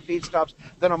moles in my feedstuffs,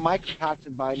 then a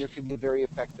mycotoxin binder can be a very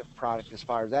effective product as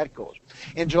far as that goes.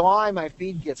 In July, my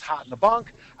feed gets hot in the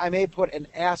bunk. I may put an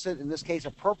acid, in this case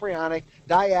a propionic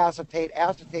diacetate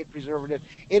acetate preservative,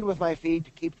 in with my feed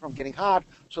to keep it from getting hot,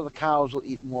 so the cows will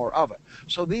eat more of it.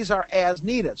 So these are as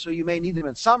needed. So you may need them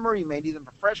in summer, you may need them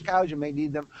for fresh cows, you may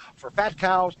need them for fat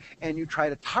cows, and you try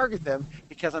to target them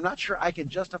because I'm not sure I can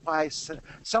justify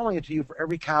selling it to you for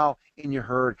every cow in your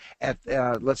herd at,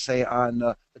 let's say, on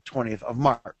the 20th of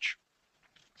March.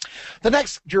 The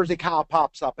next Jersey cow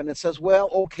pops up and it says, well,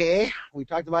 okay, we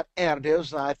talked about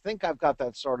additives. I think I've got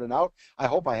that sorted out. I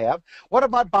hope I have. What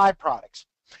about byproducts?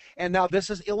 And now this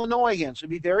is Illinois again, so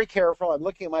be very careful. I'm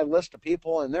looking at my list of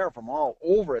people, and they're from all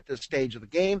over at this stage of the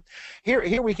game.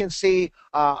 Here we can see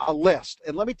a list.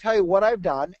 And let me tell you what I've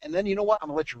done, and then you know what? I'm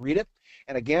going to let you read it.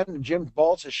 And again, Jim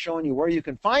Baltz is showing you where you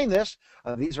can find this.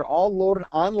 These are all loaded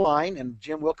online, and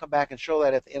Jim will come back and show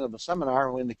that at the end of the seminar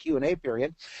or in the Q&A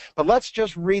period. But let's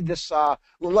just read this.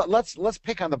 Let's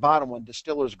pick on the bottom one,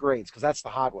 distillers grains, because that's the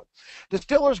hot one.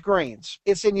 Distillers grains,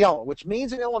 it's in yellow, which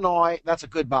means in Illinois, that's a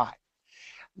good buy.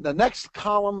 The next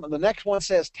column, the next one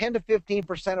says 10 to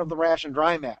 15% of the ration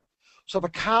dry matter. So the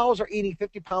cows are eating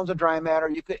 50 pounds of dry matter.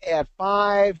 You could add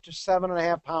 5 to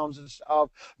 7.5 pounds of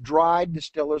dried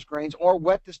distillers grains or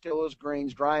wet distillers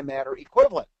grains dry matter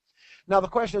equivalent. Now the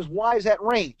question is, why is that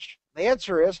range? The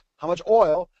answer is, how much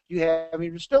oil do you have in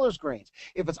your distillers grains?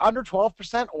 If it's under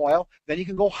 12% oil, then you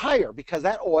can go higher because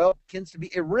that oil tends to be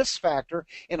a risk factor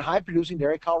in high-producing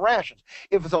dairy cow rations.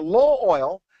 If it's a low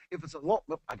oil,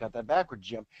 I got that backwards,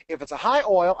 Jim. If it's a high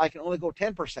oil, I can only go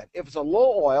 10%. If it's a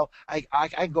low oil, I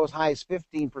can go as high as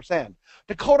 15%.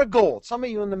 Dakota Gold. Some of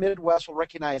you in the Midwest will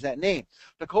recognize that name.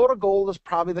 Dakota Gold is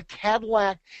probably the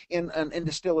Cadillac in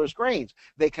distillers grains.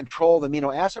 They control the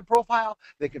amino acid profile.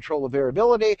 They control the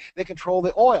variability. They control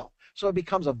the oil. So it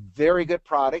becomes a very good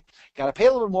product. Got to pay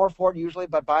a little bit more for it usually,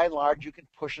 but by and large, you can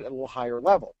push it at a little higher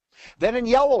level. Then in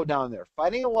yellow down there,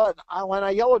 fighting a line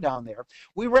of yellow down there,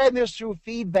 we ran this through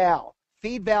FeedVal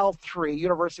 3,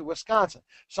 University of Wisconsin.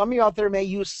 Some of you out there may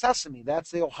use Sesame.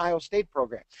 That's the Ohio State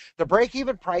program. The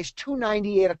break-even price,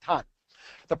 $2.98 a ton.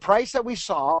 The price that we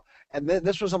saw, and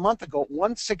this was a month ago,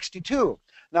 $162.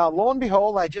 Now, lo and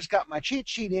behold, I just got my cheat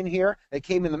sheet in here. They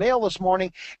came in the mail this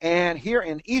morning, and here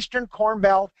in Eastern Corn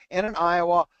Belt and in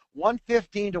Iowa,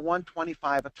 115 to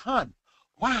 125 a ton.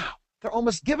 Wow, they're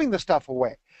almost giving the stuff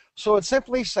away. So it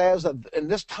simply says that in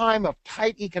this time of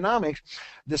tight economics,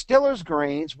 distillers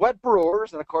grains, wet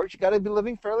brewers, and of course you got to be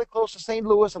living fairly close to St.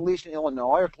 Louis, at least in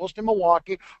Illinois, or close to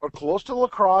Milwaukee, or close to La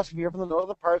Crosse if you're from the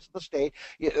northern parts of the state.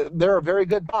 They're a very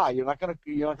good buy. You're not going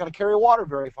to carry water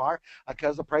very far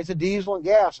because the price of diesel and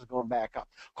gas is going back up.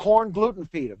 Corn gluten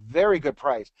feed, a very good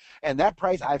price, and that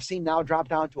price I've seen now drop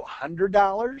down to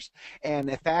 $100. And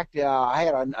in fact, I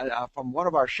had from one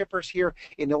of our shippers here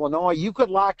in Illinois, you could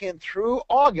lock in through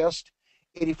August,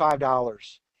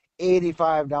 $85.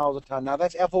 $85 a ton. Now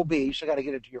that's FOB, you still got to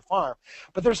get it to your farm.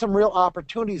 But there's some real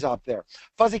opportunities out there.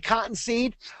 Fuzzy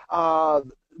cottonseed, the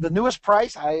newest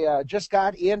price I just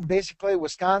got in, basically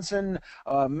Wisconsin,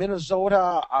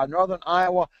 Minnesota, northern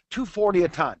Iowa, $240 a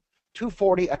ton.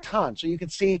 $240 a ton. So you can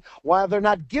see while they're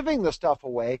not giving the stuff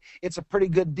away, it's a pretty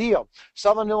good deal.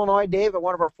 Southern Illinois, Dave, at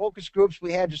one of our focus groups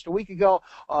we had just a week ago,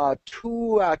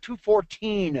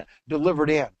 214 delivered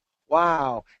in.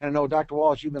 Wow. And I know, Dr.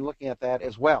 Wallace, you've been looking at that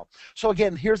as well. So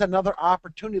again, here's another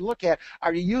opportunity to look at.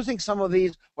 Are you using some of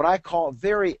these, what I call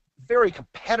very, very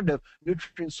competitive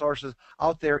nutrient sources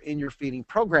out there in your feeding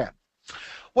program?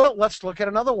 Well, let's look at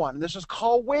another one. This is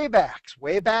called waybacks.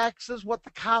 Waybacks is what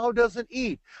the cow doesn't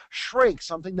eat. Shrink,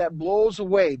 something that blows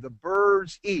away. The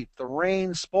birds eat. The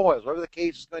rain spoils, whatever the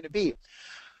case is going to be.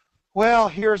 Well,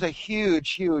 here's a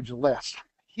huge, huge list.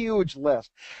 Huge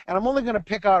list. And I'm only going to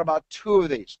pick out about two of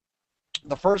these.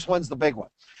 The first one's the big one.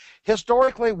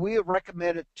 Historically, we have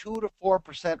recommended 2 to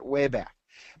 4% wayback.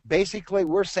 Basically,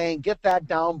 we're saying get that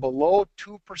down below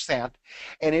 2%.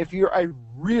 And if you're a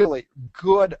really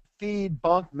good feed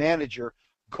bunk manager,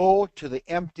 go to the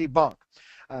empty bunk.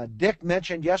 Dick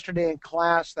mentioned yesterday in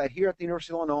class that here at the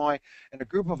University of Illinois, in a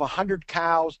group of 100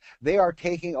 cows, they are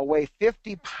taking away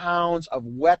 50 pounds of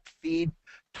wet feed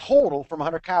total from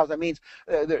 100 cows. That means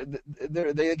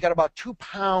they got about 2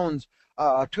 pounds,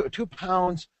 2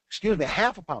 pounds, excuse me,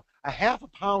 half a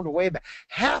pound away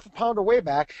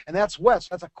back, and that's wet. So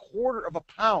that's a quarter of a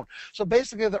pound. So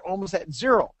basically, they're almost at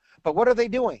zero. But what are they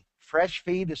doing? Fresh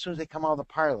feed as soon as they come out of the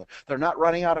parlor. They're not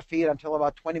running out of feed until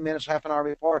about 20 minutes, half an hour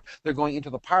before they're going into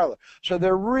the parlor. So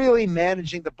they're really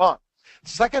managing the bunk.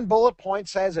 Second bullet point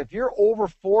says if you're over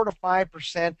 4 to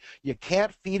 5%, you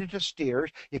can't feed it to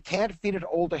steers. You can't feed it to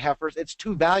older heifers. It's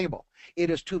too valuable. It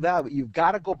is too valuable. You've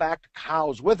got to go back to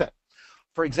cows with it.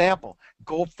 For example,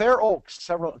 Fair Oaks,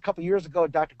 a couple years ago,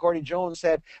 Dr. Gordy Jones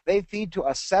said they feed to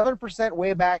a 7%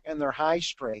 wayback in their high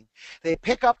string. They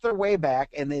pick up their wayback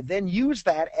and they then use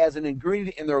that as an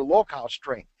ingredient in their low-cow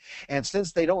string. And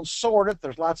since they don't sort it,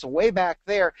 there's lots of wayback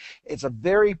there. It's a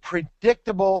very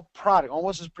predictable product,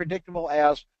 almost as predictable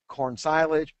as corn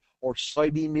silage or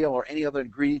soybean meal or any other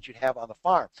ingredient you'd have on the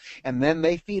farm. And then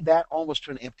they feed that almost to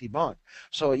an empty bunk.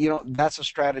 So, that's a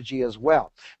strategy as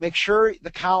well. Make sure the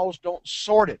cows don't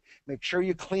sort it. Make sure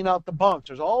you clean out the bunks.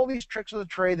 There's all these tricks of the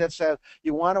trade that says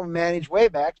you want to manage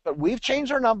waybacks, but we've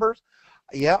changed our numbers.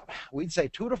 Yeah, we'd say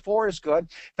 2 to 4 is good. In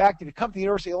fact, if you come to the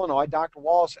University of Illinois, Dr.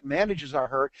 Wallace manages our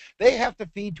herd. They have to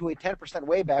feed to a 10%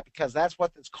 wayback because that's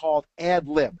what it's called ad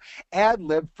lib. Ad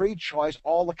lib, free choice,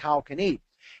 all the cow can eat.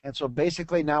 And so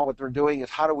basically now what they're doing is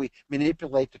how do we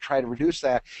manipulate to try to reduce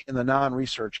that in the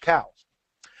non-research cows.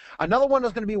 Another one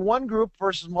is going to be one group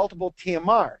versus multiple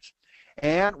TMRs.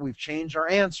 And we've changed our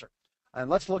answer. And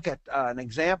let's look at an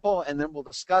example, and then we'll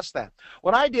discuss that.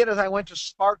 What I did is I went to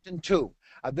Spartan 2.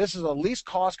 This is a least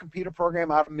cost computer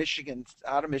program out of Michigan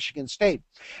State.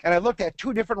 And I looked at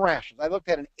two different rations. I looked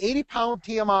at an 80-pound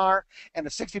TMR and a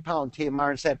 60-pound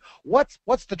TMR and said,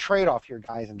 what's the trade-off here,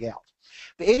 guys and gals?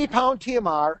 The 80-pound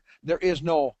TMR, there is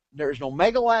no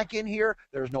Megalac in here.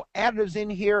 There's no additives in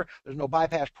here. There's no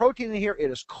bypass protein in here. It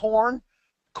is corn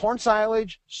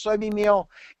silage, soybean meal,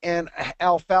 and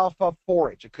alfalfa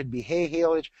forage. It could be hay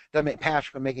haylage, doesn't make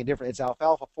pasture, can make a difference. It's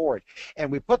alfalfa forage. And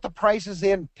we put the prices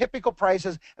in, typical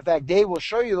prices. In fact, Dave will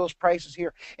show you those prices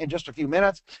here in just a few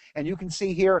minutes. And you can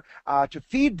see here, to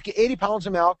feed 80 pounds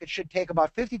of milk, it should take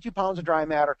about 52 pounds of dry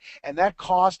matter, and that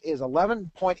cost is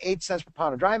 11.8 cents per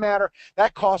pound of dry matter.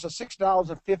 That costs us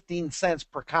 $6.15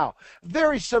 per cow.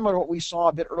 Very similar to what we saw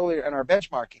a bit earlier in our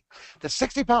benchmarking. The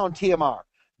 60-pound TMR,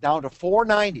 down to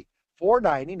 $4.90.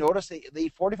 $4.90. Notice they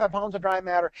eat 45 pounds of dry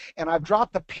matter, and I've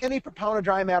dropped a penny per pound of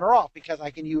dry matter off because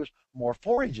I can use more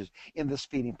forages in this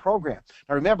feeding program.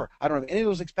 Now remember, I don't have any of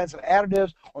those expensive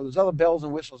additives or those other bells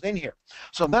and whistles in here.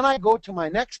 So then I go to my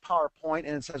next PowerPoint,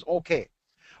 and it says, okay,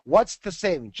 what's the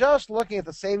savings? Just looking at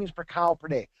the savings per cow per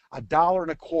day,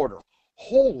 $1.25.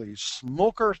 Holy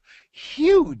smokers,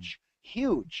 huge,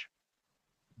 huge.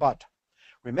 But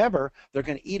remember, they're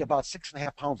going to eat about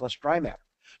 6.5 pounds less dry matter.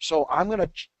 So I'm gonna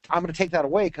take that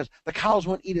away because the cows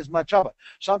won't eat as much of it.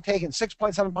 So I'm taking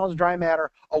 6.7 pounds of dry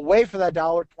matter away for that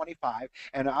 $1.25,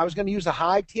 and I was going to use a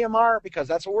high TMR because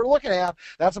that's what we're looking at.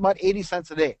 That's about 80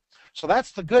 cents a day. So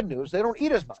that's the good news. They don't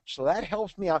eat as much. So that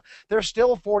helps me out. There's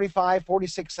still 45,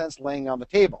 46 cents laying on the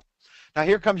table. Now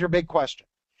here comes your big question.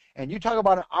 And you talk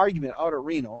about an argument out of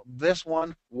Reno. This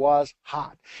one was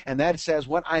hot. And that says,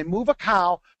 when I move a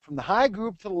cow from the high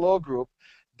group to the low group,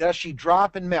 does she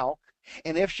drop in milk?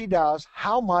 And if she does,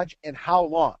 how much and how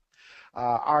long?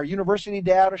 Our university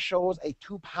data shows a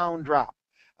 2-pound drop.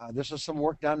 This is some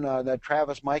work done that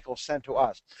Travis Michael sent to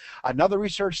us. Another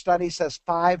research study says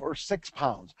 5 or 6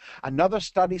 pounds. Another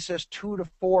study says 2 to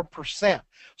 4%.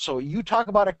 So you talk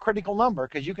about a critical number,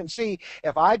 because you can see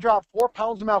if I drop 4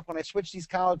 pounds of milk when I switch these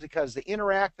cows because they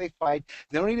interact, they fight,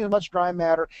 they don't eat as much dry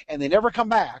matter, and they never come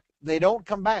back, they don't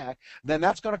come back, then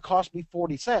that's going to cost me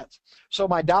 40 cents. So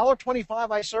my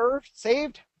 $1.25 I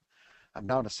saved, I'm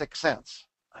down to 6 cents.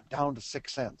 I'm down to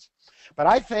 6 cents. But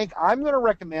I think I'm going to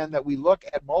recommend that we look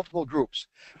at multiple groups,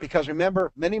 because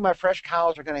remember, many of my fresh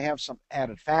cows are going to have some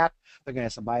added fat. They're going to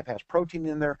have some bypass protein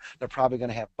in there. They're probably going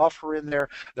to have buffer in there.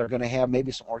 They're going to have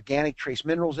maybe some organic trace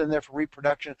minerals in there for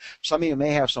reproduction. Some of you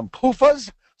may have some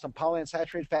PUFAs, some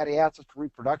polyunsaturated fatty acids for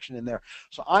reproduction in there.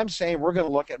 So I'm saying we're going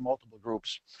to look at multiple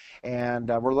groups, and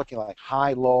we're looking like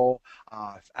high, low,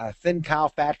 thin cow,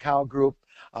 fat cow group.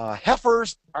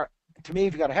 Heifers are, to me,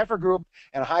 if you got a heifer group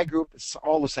and a high group, it's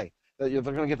all the same. They're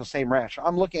going to get the same rash.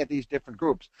 I'm looking at these different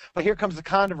groups. But here comes the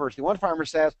controversy. One farmer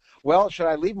says, well, should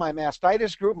I leave my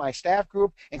mastitis group, my staph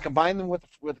group, and combine them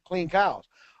with clean cows?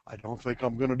 I don't think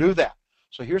I'm going to do that.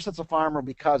 So here sits a farmer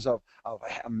because of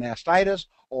mastitis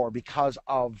or because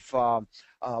of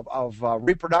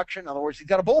reproduction. In other words, he's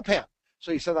got a bull pen.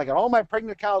 So he said, I got all my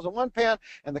pregnant cows in one pen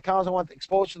and the cows I want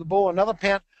exposed to the bull in another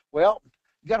pen. Well,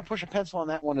 you got to push a pencil on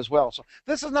that one as well. So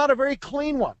this is not a very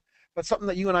clean one, but something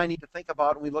that you and I need to think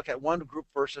about when we look at one group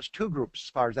versus two groups as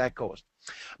far as that goes.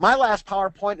 My last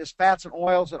PowerPoint is fats and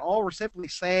oils, and all we're simply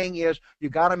saying is you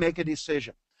got to make a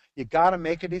decision. You got to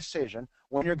make a decision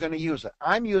when you're going to use it.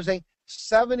 I'm using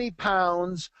 70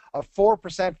 pounds of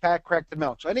 4% fat corrected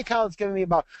milk. So any cow that's giving me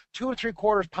about 2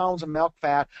 3/4 pounds of milk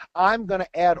fat, I'm going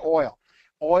to add oil.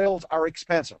 Oils are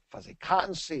expensive. Fuzzy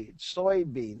cotton seeds,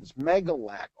 soybeans,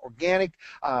 megalac, organic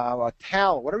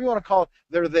tallow, whatever you want to call it,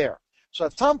 they're there. So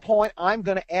at some point, I'm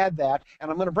going to add that, and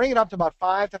I'm going to bring it up to about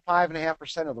 5 to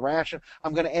 5.5% of the ration.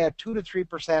 I'm going to add 2 to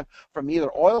 3% from either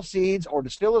oil seeds or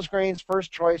distillers grains,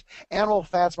 first choice, animal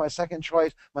fats, my second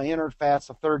choice, my inert fats,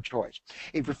 the third choice.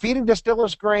 If you're feeding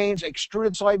distillers grains,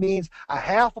 extruded soybeans, a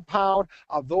 1/2 pound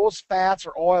of those fats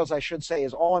or oils, I should say,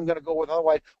 is all I'm going to go with.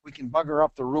 Otherwise, we can bugger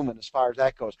up the rumen as far as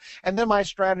that goes. And then my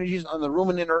strategies on the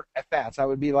rumen inert fats, I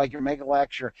would be like your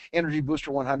Megalax, your Energy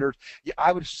Booster 100s.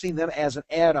 I would see them as an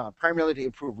add-on, primarily to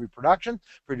improve reproduction,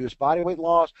 reduce body weight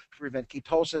loss, to prevent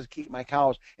ketosis, keep my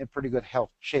cows in pretty good health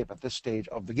shape at this stage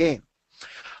of the game.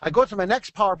 I go to my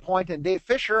next PowerPoint, and Dave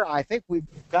Fisher, I think we've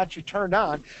got you turned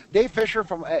on. Dave Fisher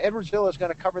from Edwardsville is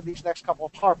going to cover these next couple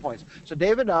of PowerPoints. So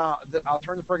David, I'll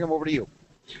turn the program over to you.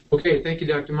 Okay, thank you,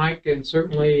 Dr. Mike, and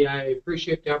certainly I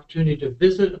appreciate the opportunity to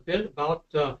visit a bit about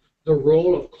the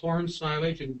role of corn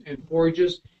silage and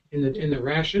forages in the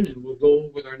ration, and we'll go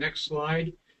with our next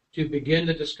slide to begin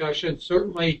the discussion.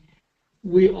 Certainly,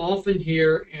 we often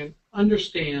hear and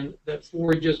understand that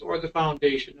forages are the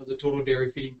foundation of the total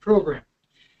dairy feeding program.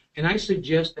 And I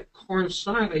suggest that corn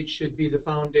silage should be the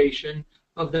foundation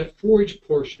of that forage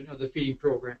portion of the feeding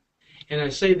program. And I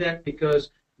say that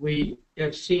because we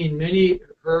have seen many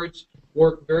herds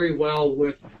work very well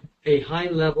with a high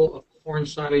level of corn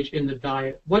silage in the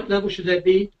diet. What level should that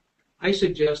be? I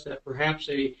suggest that perhaps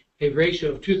a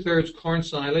ratio of 2/3 corn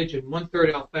silage and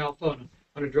 1/3 alfalfa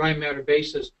on a dry matter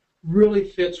basis really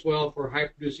fits well for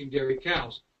high-producing dairy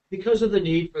cows because of the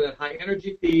need for that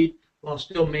high-energy feed while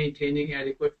still maintaining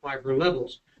adequate fiber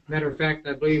levels. Matter of fact,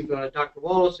 I believe Dr.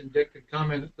 Wallace, and Dick could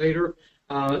comment later,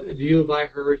 the U of I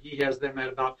heard he has them at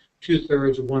about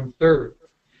 2/3, 1/3.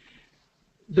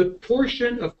 The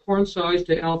portion of corn silage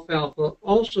to alfalfa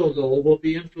also, though, will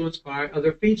be influenced by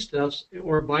other feedstuffs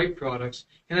or byproducts.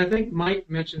 And I think Mike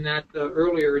mentioned that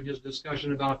earlier in his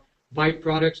discussion about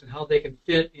byproducts and how they can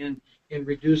fit in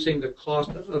reducing the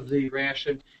cost of the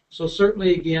ration. So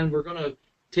certainly, again, we're going to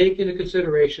take into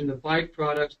consideration the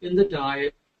byproducts in the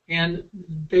diet, and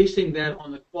basing that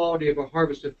on the quality of our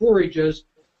harvested forages,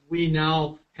 we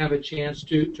now have a chance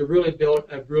to really build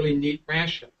a really neat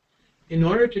ration. In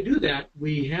order to do that,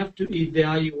 we have to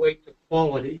evaluate the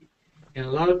quality. And a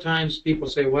lot of times people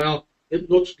say, well, it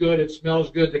looks good, it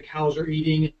smells good, the cows are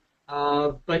eating,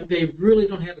 but they really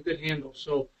don't have a good handle.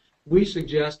 So we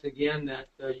suggest again that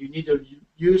you need to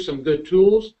use some good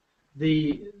tools.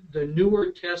 The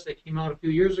newer test that came out a few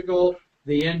years ago,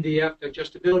 the NDF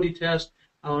digestibility test,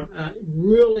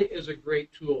 really is a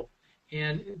great tool,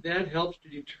 and that helps to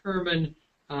determine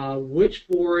which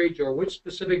forage or which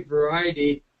specific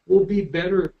variety will be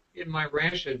better in my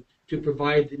ration to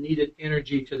provide the needed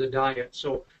energy to the diet.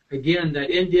 So again, that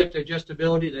NDF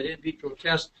digestibility, that in vitro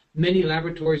test, many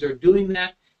laboratories are doing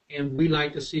that, and we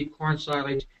like to see corn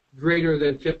silage greater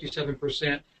than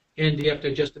 57% NDF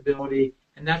digestibility,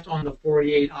 and that's on the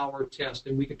 48-hour test,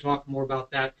 and we can talk more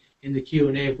about that in the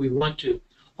Q&A if we want to.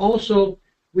 Also,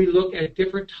 we look at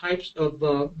different types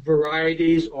of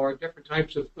varieties or different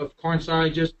types of corn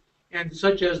silages, and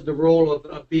such as the role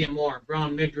of BMR,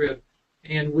 brown midrib.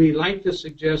 And we like to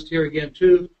suggest here again,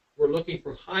 too, we're looking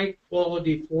for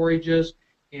high-quality forages,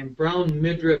 and brown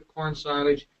midrib corn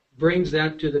silage brings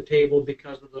that to the table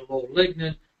because of the low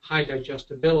lignin, high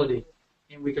digestibility.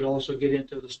 And we could also get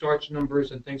into the starch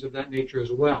numbers and things of that nature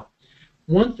as well.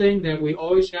 One thing that we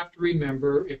always have to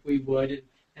remember, if we would,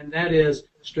 and that is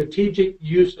strategic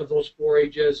use of those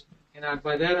forages. And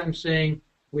by that I'm saying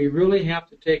we really have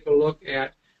to take a look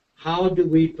at how do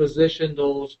we position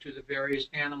those to the various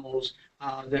animals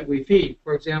that we feed.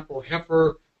 For example,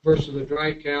 heifer versus a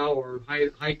dry cow, or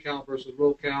high cow versus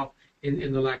low cow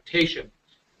in the lactation.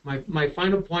 My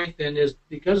final point then is,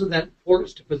 because of that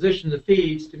importance to position the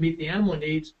feeds to meet the animal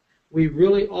needs, we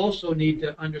really also need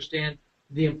to understand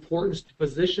the importance to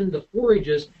position the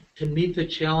forages to meet the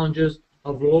challenges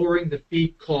of lowering the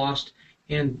feed cost.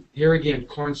 And here again,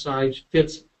 corn silage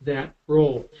fits that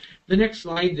role. The next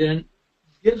slide then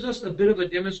gives us a bit of a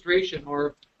demonstration,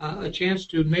 or a chance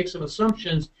to make some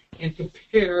assumptions and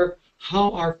compare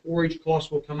how our forage costs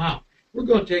will come out. We're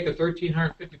going to take a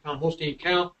 1,350-pound Holstein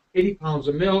cow, 80 pounds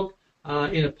of milk,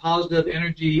 in a positive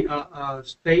energy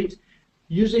state,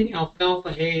 using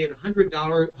alfalfa hay at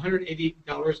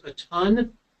 $180 a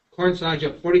ton, corn silage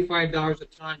at $45 a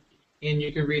ton, and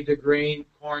you can read the grain,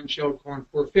 corn, shelled corn,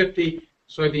 $450,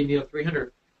 soybean meal,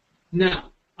 $300.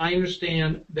 Now, I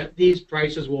understand that these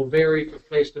prices will vary from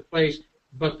place to place,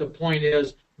 but the point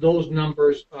is those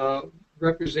numbers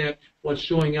represent what's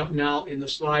showing up now in the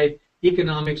slide,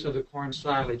 economics of the corn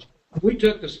silage. We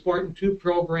took the Spartan 2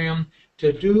 program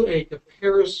to do a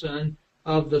comparison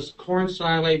of the corn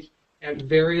silage at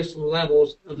various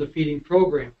levels of the feeding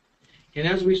program. And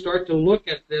as we start to look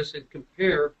at this and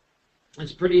compare,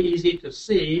 it's pretty easy to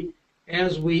see,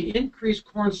 as we increase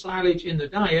corn silage in the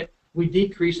diet, we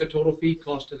decrease the total feed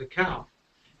cost to the cow.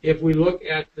 If we look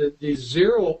at the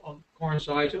zero corn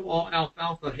silage, all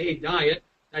alfalfa hay diet,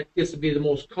 that gets to be the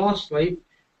most costly.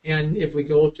 And if we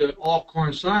go to all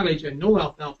corn silage and no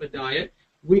alfalfa diet,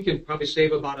 we can probably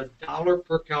save about $1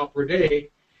 per cow per day.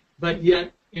 But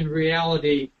yet, in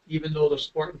reality, even though the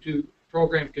Spartan 2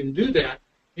 program can do that,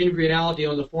 in reality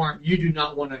on the farm, you do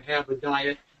not want to have a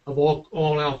diet of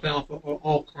all alfalfa or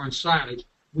all corn silage.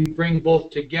 We bring both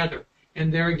together.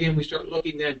 And there again, we start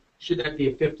looking then, should that be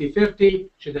a 50-50?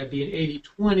 Should that be an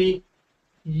 80-20?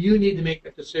 You need to make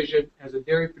that decision as a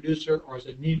dairy producer or as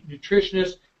a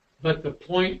nutritionist. But the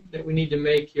point that we need to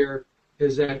make here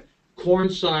is that corn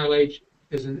silage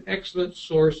is an excellent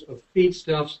source of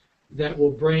feedstuffs that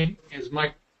will bring, as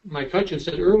Mike Hutjens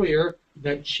said earlier,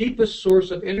 that cheapest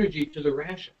source of energy to the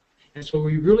ration. And so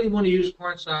we really want to use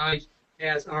corn silage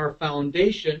as our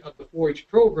foundation of the forage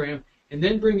program, and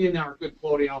then bring in our good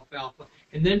quality alfalfa,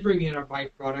 and then bring in our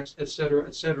byproducts, et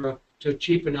cetera, to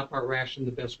cheapen up our ration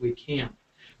the best we can.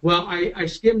 Well, I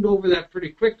skimmed over that pretty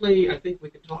quickly. I think we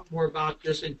could talk more about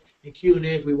this in Q&A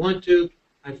if we want to.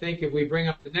 I think if we bring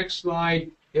up the next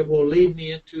slide, it will lead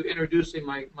me into introducing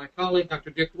my colleague,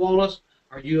 Dr. Dick Wallace,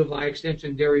 our U of I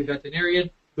Extension dairy veterinarian,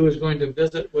 who is going to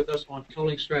visit with us on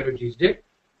culling strategies. Dick?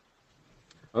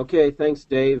 Okay, thanks,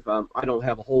 Dave. I don't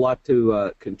have a whole lot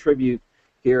to contribute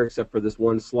here except for this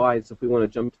one slide, so if we want to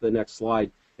jump to the next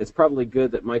slide. It's probably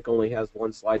good that Mike only has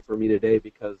one slide for me today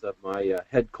because of my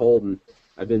head cold, and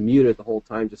I've been muted the whole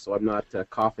time just so I'm not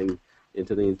coughing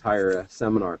into the entire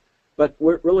seminar. But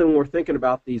really, when we're thinking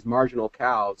about these marginal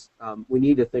cows, we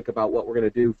need to think about what we're going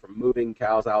to do from moving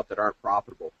cows out that aren't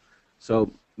profitable.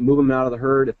 So move them out of the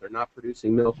herd if they're not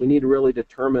producing milk. We need to really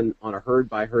determine on a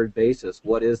herd-by-herd basis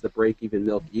what is the break-even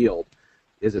milk yield.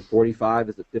 Is it 45?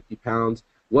 Is it 50 pounds?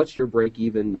 What's your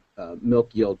break-even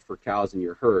milk yield for cows in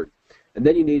your herd? And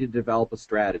then you need to develop a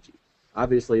strategy.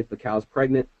 Obviously, if the cow's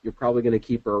pregnant, you're probably going to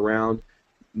keep her around.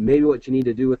 Maybe what you need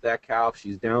to do with that cow, if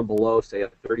she's down below, say, a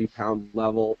 30-pound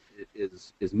level,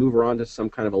 is move her on to some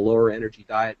kind of a lower energy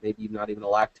diet, maybe not even a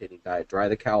lactating diet. Dry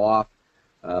the cow off.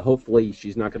 Hopefully,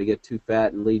 she's not going to get too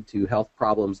fat and lead to health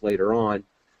problems later on.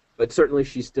 but certainly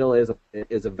she still is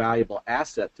a valuable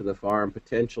asset to the farm,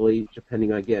 potentially,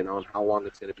 depending, again, on how long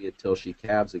it's going to be until she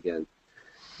calves again.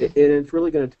 And it's really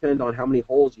going to depend on how many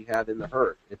holes you have in the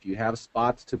herd. If you have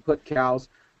spots to put cows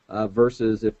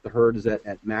versus if the herd is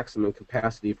at maximum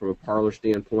capacity from a parlor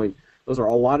standpoint, those are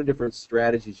a lot of different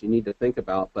strategies you need to think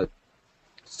about, but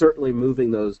certainly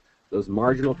moving those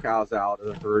marginal cows out of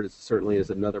the herd certainly is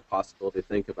another possibility to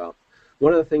think about.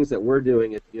 One of the things that we're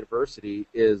doing at the university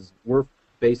is we're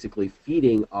basically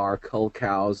feeding our cull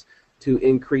cows to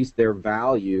increase their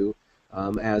value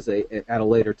at a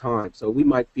later time. So we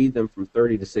might feed them from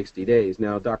 30 to 60 days.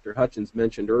 Now, Dr. Hutjens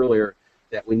mentioned earlier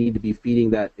that we need to be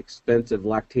feeding that expensive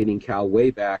lactating cow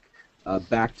way back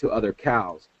to other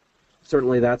cows.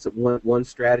 Certainly that's one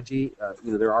strategy.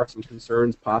 There are some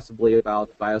concerns possibly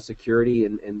about biosecurity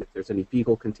and if there's any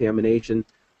fecal contamination.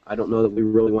 I don't know that we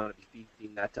really want to be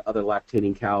feeding that to other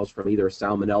lactating cows from either a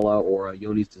salmonella or a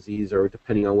Johne's disease, or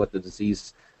depending on what the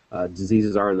diseases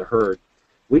are in the herd.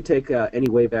 We take any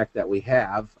weighback that we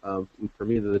have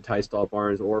from either the tie stall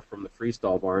barns or from the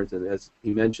freestall barns, and as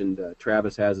he mentioned,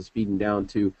 Travis has us feeding down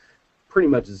to pretty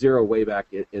much zero weighback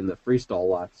in the freestall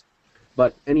lots.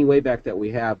 But any weighback that we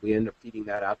have, we end up feeding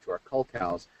that out to our cull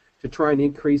cows to try and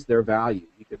increase their value.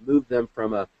 You could move them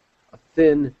from a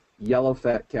thin yellow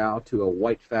fat cow to a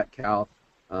white fat cow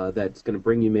that's going to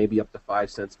bring you maybe up to 5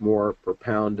 cents more per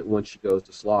pound once she goes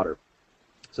to slaughter.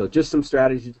 So just some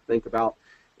strategies to think about,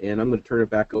 and I'm going to turn it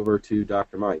back over to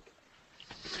Dr. Mike.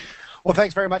 Well,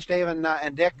 thanks very much, Dave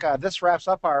and Dick. This wraps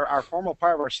up our formal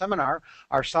part of our seminar.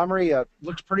 Our summary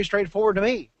looks pretty straightforward to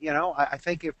me. I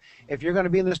think if you're going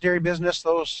to be in this dairy business,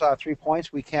 those 3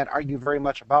 points we can't argue very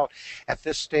much about at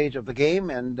this stage of the game,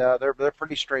 and they're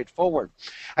pretty straightforward.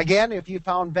 Again, if you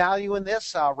found value in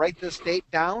this, write this date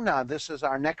down. This is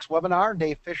our next webinar.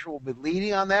 Dave Fisher will be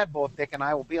leading on that. Both Dick and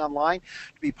I will be online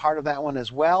to be part of that one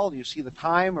as well. You see the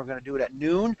time. We're going to do it at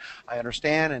noon. I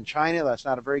understand in China that's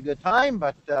not a very good time,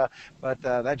 but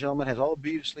that gentleman has all the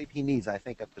beauty sleep he needs, I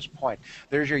think, at this point.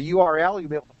 There's your URL. You'll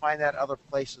be able to find that other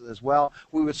places as well.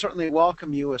 We would certainly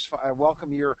welcome you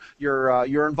welcome your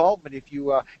involvement if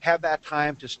you have that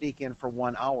time to sneak in for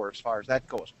 1 hour as far as that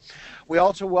goes. We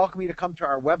also welcome you to come to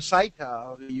our website.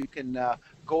 You can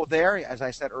go there. As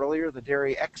I said earlier, the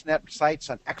Dairy XNet site's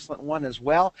an excellent one as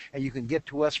well, and you can get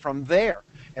to us from there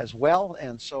as well.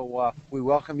 And so we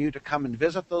welcome you to come and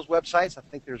visit those websites. I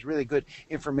think there's really good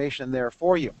information there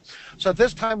for you. So at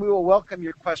this time, we will welcome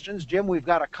your questions. Jim, we've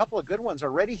got a couple of good ones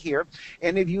already here.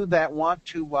 Any of you that want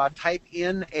to type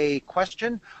in a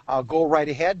question, go right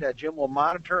ahead. Jim will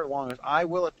monitor along as I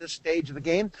will at this stage of the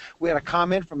game. We had a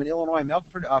comment from an Illinois milk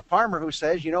farmer who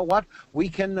says, you know what, we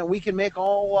can make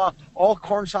all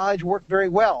corn silage work very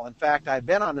well. In fact, I've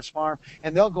been on this farm,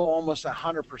 and they'll go almost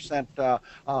 100%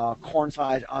 corn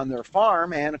silage on their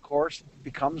farm, and of course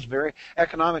becomes very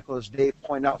economical, as Dave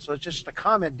pointed out. So it's just a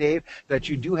comment, Dave, that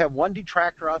you do have one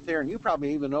detractor out there, and you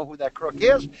probably even know who that crook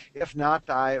is. If not,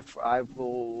 I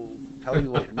will tell you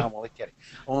later. No, I'm only kidding.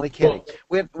 Only kidding.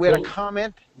 We had a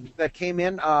comment that came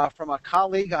in from a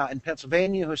colleague in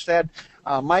Pennsylvania who said,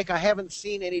 Mike, I haven't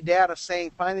seen any data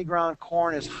saying finely ground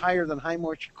corn is higher than high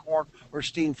moisture corn or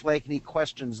steam flake, and he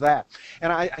questions that.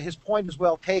 And his point is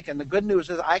well taken. The good news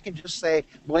is I can just say,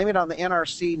 blame it on the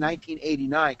NRC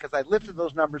 1989, because I lifted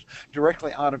those numbers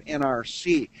directly out of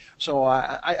NRC. So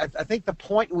I think the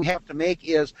point we have to make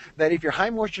is that if your high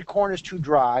moisture corn is too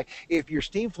dry, if your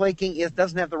steam flaking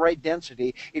doesn't have the right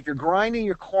density, if your grinding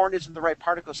your corn isn't the right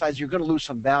particle size, you're going to lose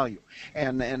some value.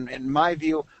 And in my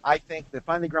view, I think the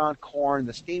finely ground corn,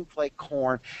 the steam flake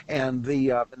corn, and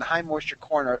the high moisture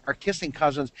corn are kissing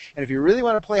cousins. And if you really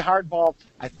want to play hardball,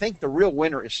 I think the real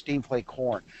winner is steam flake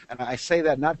corn. And I say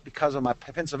that not because of my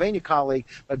Pennsylvania colleague,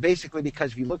 but basically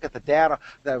because if you look at the data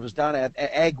that was done at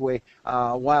Agway,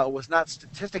 while it was not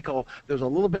statistical, there was a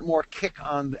little bit more kick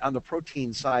on the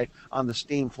protein side on the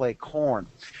steam flake corn.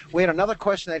 We had another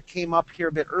question that came up here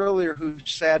a bit earlier who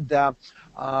said,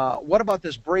 what about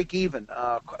this break even?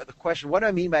 The question, what do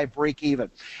I mean by break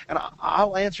even? And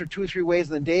I'll answer 2 or 3 ways,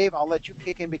 and then Dave, I'll let you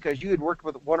kick in because you had worked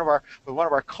with one of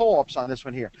our co-ops on this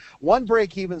one here. One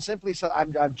break even simply said,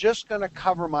 I'm just going to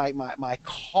cover my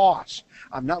costs.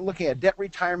 I'm not looking at debt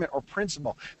retirement or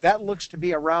principal. That looks to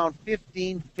be around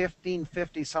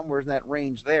 1550, somewhere in that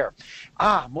range there.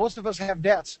 Most of us have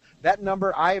debts. That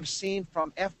number I have seen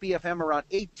from FBFM around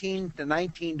 $18 to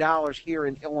 $19 here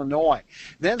in Illinois.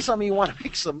 Then some of you want to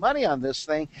make some money on this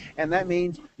thing, and that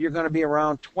means you're going to be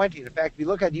around 20. In fact, if you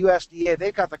look at USDA,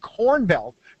 they've got the Corn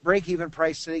Belt break-even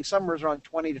price sitting somewhere around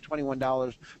 $20 to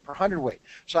 $21 per hundredweight.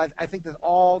 So I think that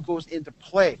all goes into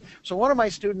play. So one of my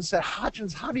students said,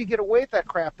 Hutjens, how do you get away with that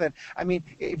crap then? I mean,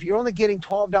 if you're only getting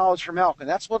 $12 for milk, and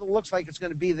that's what it looks like it's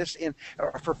going to be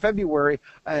for February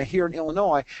here in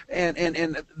Illinois, and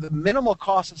the minimal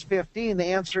cost is 15, the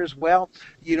answer is, well,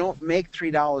 you don't make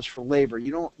 $3 for labor.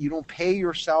 You don't pay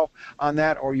yourself on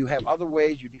that, or you have other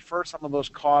ways. You defer some of those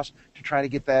costs to try to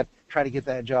get that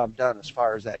job done as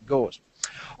far as that goes.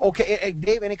 Okay,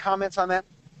 Dave, any comments on that?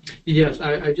 Yes,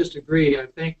 I just agree. I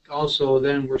think also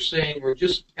then we're saying we're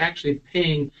just actually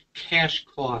paying cash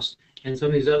costs, and some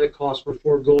of these other costs we're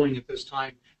foregoing at this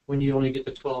time when you only get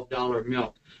the $12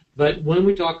 milk. But when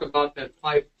we talk about that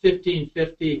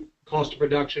 $15.50 cost of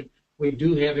production, we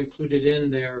do have included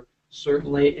in there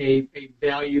certainly a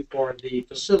value for the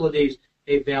facilities,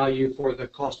 a value for the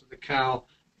cost of the cow,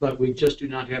 but we just do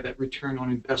not have that return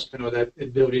on investment or that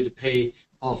ability to pay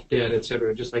off debt, et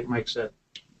cetera, just like Mike said.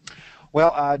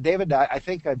 Well, David, I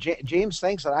think James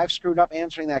thinks that I've screwed up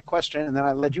answering that question, and then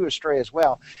I led you astray as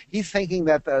well. He's thinking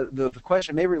that the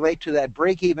question may relate to that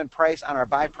break-even price on our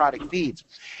byproduct feeds.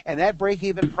 And that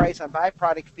break-even price on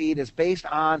byproduct feed is based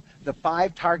on the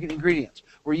 5 target ingredients.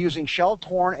 We're using shelled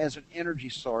corn as an energy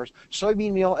source,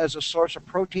 soybean meal as a source of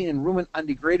protein and rumen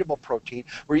undegradable protein.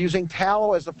 We're using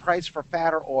tallow as the price for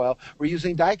fat or oil. We're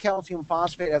using dicalcium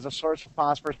phosphate as a source of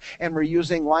phosphorus, and we're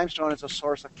using limestone as a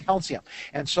source of calcium.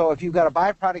 And so if you've got a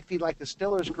byproduct feed like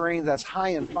distillers grain that's high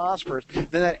in phosphorus, then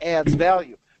that adds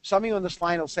value. Some of you in this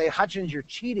line will say, Hutjens, you're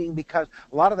cheating because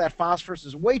a lot of that phosphorus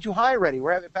is way too high already.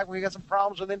 In fact, we got some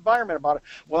problems with the environment about it.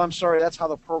 Well, I'm sorry, that's how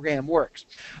the program works.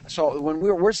 So when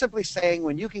we're simply saying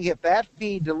when you can get that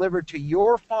feed delivered to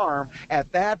your farm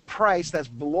at that price that's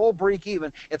below break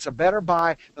even, it's a better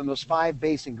buy than those 5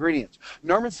 base ingredients.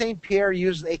 Norman St. Pierre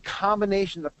uses a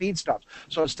combination of feedstuffs.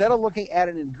 So instead of looking at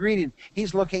an ingredient,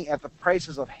 he's looking at the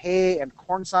prices of hay and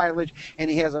corn silage,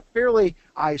 and he has a fairly,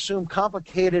 I assume,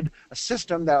 complicated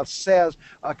system that says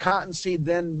cottonseed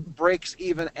then breaks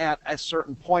even at a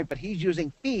certain point, but he's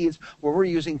using feeds where we're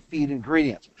using feed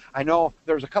ingredients. I know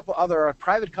there's a couple other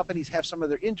private companies have some of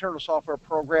their internal software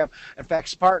program. In fact,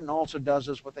 Spartan also does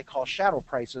this, what they call shadow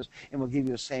prices, and will give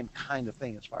you the same kind of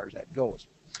thing as far as that goes.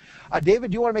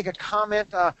 David, do you want to make a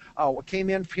comment? What came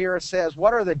in here says,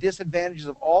 what are the disadvantages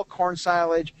of all corn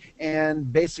silage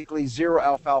and basically zero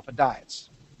alfalfa diets?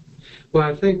 Well,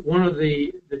 I think one of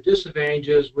the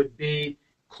disadvantages would be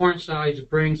corn silage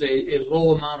brings a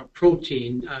low amount of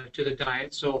protein to the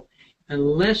diet. So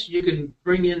unless you can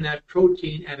bring in that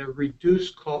protein at a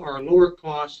reduced cost or a lower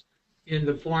cost in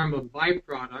the form of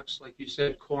byproducts, like you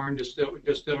said, corn,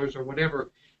 distillers or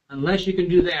whatever, unless you can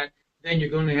do that, then you're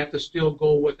going to have to still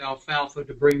go with alfalfa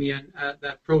to bring in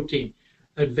that protein.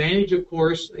 Advantage, of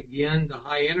course, again, the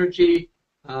high energy.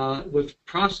 With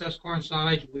processed corn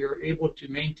silage, we are able to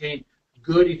maintain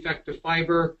good, effective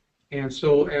fiber. And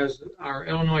so, as our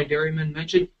Illinois dairyman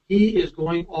mentioned, he is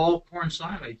going all corn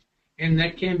silage. And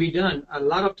that can be done. A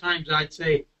lot of times, I'd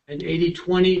say an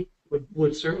 80-20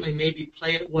 would certainly maybe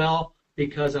play it well,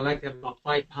 because I like to have about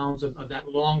 5 pounds of that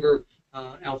longer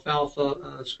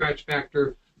alfalfa scratch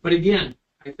factor. But again,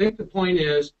 I think the point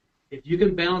is, if you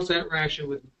can balance that ration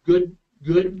with good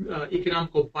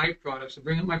economical byproducts and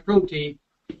bring up my protein,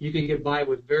 you can get by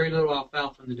with very little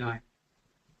alfalfa in the diet.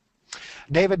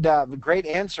 David, great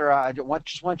answer. I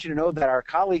just want you to know that our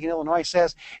colleague in Illinois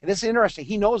says, and this is interesting,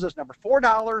 he knows this number,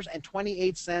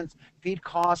 $4.28 feed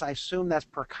cost. I assume that's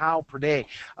per cow per day.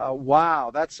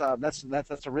 Wow, that's a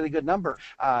really good number.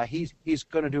 He's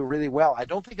going to do really well. I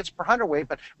don't think it's per hundredweight,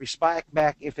 but respect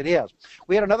back if it is.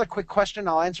 We had another quick question.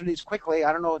 I'll answer these quickly.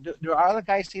 I don't know, do our other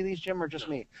guys see these, Jim, or just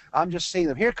me? I'm just seeing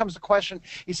them. Here comes the question.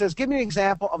 He says, give me an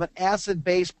example of an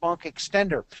acid-based bunk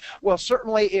extender. Well,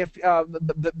 certainly, if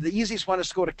the easiest one is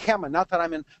to go to Chemin. Not that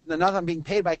I'm being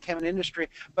paid by Chemin Industry,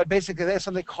 but basically they have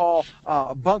something called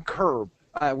bunk curb.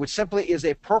 Which simply is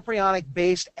a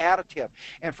propionic-based additive.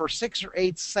 And for 6 or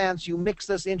 8 cents, you mix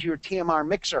this into your TMR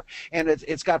mixer. And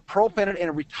it's got prop in it, and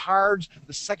it retards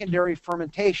the secondary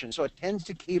fermentation. So it tends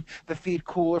to keep the feed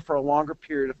cooler for a longer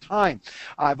period of time.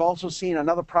 I've also seen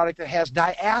another product that has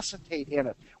diacetate in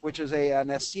it, which is an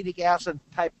acetic acid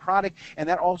type product, and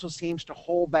that also seems to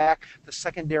hold back the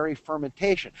secondary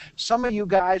fermentation. Some of you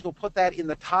guys will put that in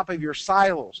the top of your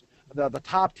silos. The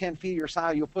top 10 feet of your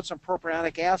silo, you'll put some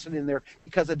propionic acid in there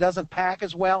because it doesn't pack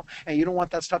as well, and you don't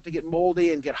want that stuff to get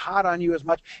moldy and get hot on you as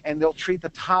much, and they'll treat the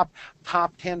top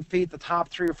 10 feet, the top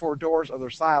 3 or 4 doors of their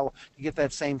silo to get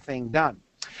that same thing done.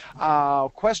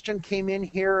 Question came in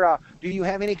here. Do you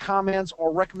have any comments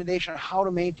or recommendation on how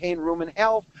to maintain rumen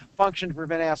health, function to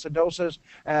prevent acidosis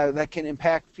that can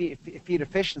impact feed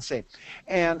efficiency?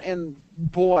 And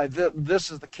boy,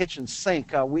 this is the kitchen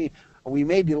sink. We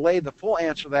may delay the full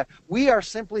answer to that. We are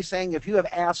simply saying if you have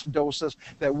acidosis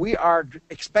that we are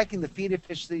expecting the feed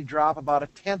efficiency to drop about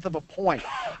 1/10 of a point.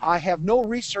 I have no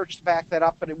research to back that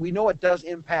up, but we know it does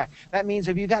impact. That means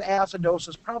if you've got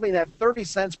acidosis, probably that 30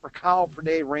 cents per cow per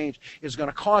day range is going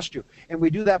to cost you. And we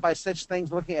do that by such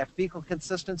things, looking at fecal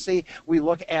consistency. We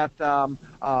look at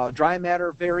dry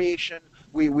matter variation.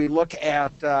 We look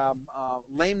at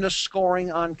lameness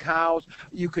scoring on cows.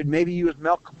 You could maybe use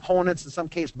milk components, in some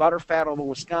case butter fat, although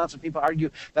Wisconsin people argue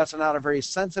that's not a very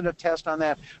sensitive test on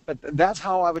that. But that's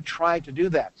how I would try to do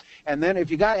that. And then if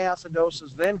you got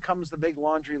acidosis, then comes the big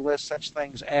laundry list, such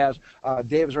things as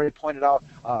Dave has already pointed out,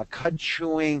 cud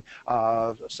chewing,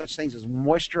 such things as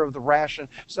moisture of the ration,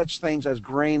 such things as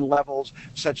grain levels,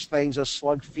 such things as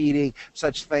slug feeding,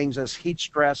 such things as heat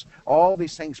stress. All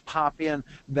these things pop in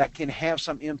that can have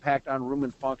some impact on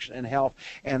rumen function and health,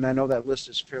 and I know that list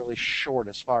is fairly short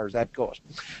as far as that goes.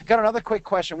 Got another quick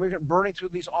question. We're burning through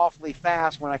these awfully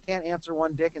fast. When I can't answer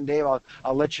one, Dick and Dave,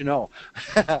 I'll let you know.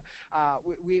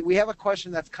 We have a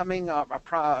question that's coming. A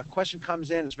question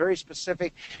comes in. It's very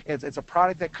specific. It's a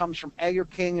product that comes from Agar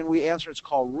King, and we answer. It's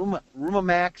called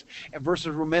Rumamax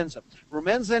versus Rumensin.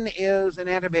 Rumensin is an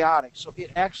antibiotic, so it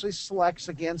actually selects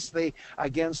against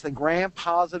the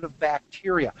gram-positive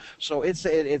bacteria. So it's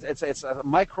a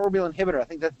microbial inhibitor. I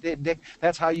think that, Dick,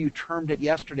 that's how you termed it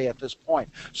yesterday at this point.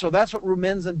 So that's what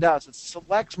Rumensin does. It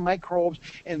selects microbes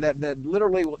and that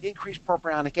literally will increase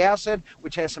propionic acid,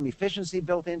 which has some efficiency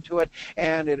built into it,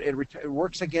 and it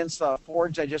works against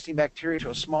forage digesting bacteria to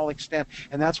a small extent,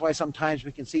 and that's why sometimes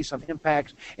we can see some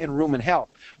impacts in rumen health.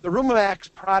 The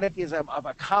Rumamax product is of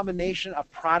a combination of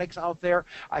products out there.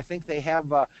 I think they have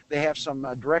some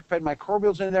direct-fed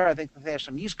microbials in there. I think that they have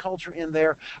some yeast culture in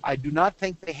there. I do not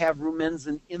think they have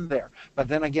rumensin in there. But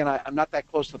then again, I'm not that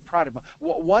close to the product. But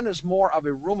one is more of a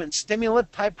rumen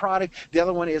stimulant type product. The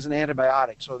other one is an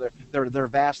antibiotic. So they're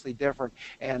vastly different.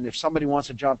 And if somebody wants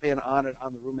to jump in on it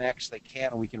on the Rumex, they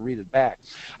can, and we can read it back.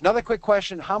 Another quick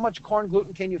question: how much corn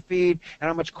gluten can you feed, and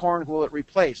how much corn will it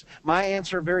replace? My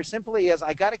answer, very simply, is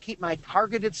I got to keep my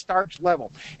targeted starch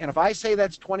level. And if I say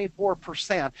that's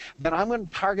 24%, then I'm going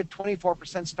to target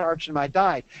 24% starch in my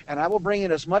diet, and I will bring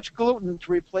in as much gluten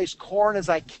to replace corn as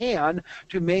I can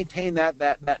to maintain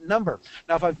that number.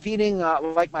 Now, if I'm feeding,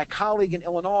 like my colleague in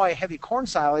Illinois, heavy corn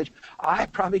silage, I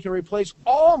probably can replace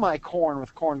all my corn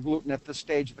with corn gluten at this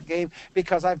stage of the game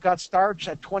because I've got starch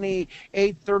at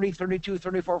 28, 30, 32,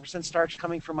 34% starch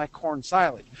coming from my corn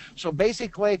silage. So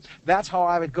basically, that's how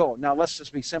I would go. Now, let's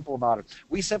just be simple about it.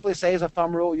 We simply say as a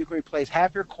thumb rule, you can replace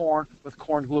half your corn with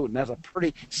corn gluten. That's a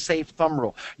pretty safe thumb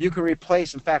rule. You can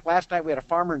replace, in fact, last night we had a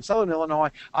farmer in southern Illinois.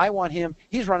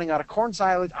 He's running out of corn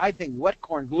silage. I think wet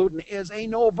corn gluten is a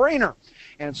no-brainer.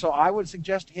 And so I would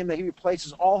suggest to him that he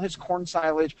replaces all his corn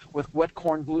silage with wet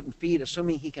corn gluten feed,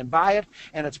 assuming he can buy it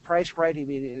and it's priced right,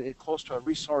 close to a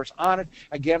resource on it.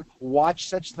 Again, watch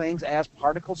such things as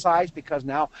particle size, because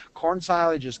now corn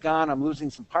silage is gone. I'm losing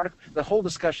some particle. The whole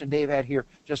discussion Dave had here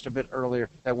just a bit earlier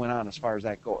that went on as far as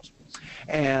that goes.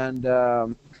 And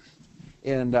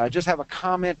just have a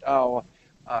comment.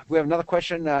 We have another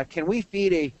question. Can we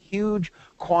feed a huge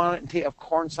quantity of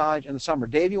corn silage in the summer?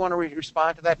 Dave, you want to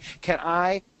respond to that?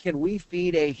 Can we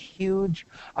feed a huge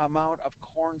amount of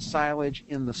corn silage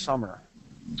in the summer?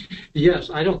 Yes,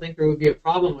 I don't think there would be a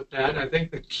problem with that. I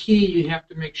think the key, you have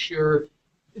to make sure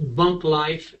bunk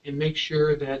life and make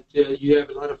sure that you have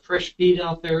a lot of fresh feed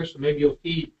out there. So maybe you'll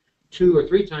feed 2 or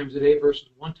 3 times a day versus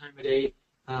 1 time a day.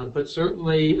 But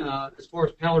certainly, as far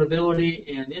as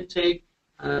palatability and intake,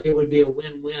 it would be a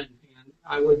win-win. And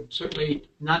I would certainly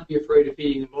not be afraid of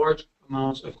feeding large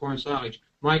amounts of corn silage.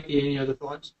 Mike, any other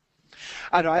thoughts?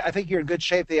 I think you're in good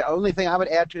shape. The only thing I would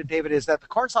add to it, David, is that the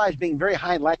corn silage being very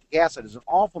high in lactic acid is an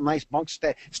awful nice bunk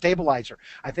stabilizer.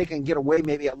 I think I can get away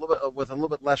maybe with a little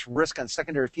bit less risk on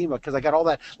secondary female because I got all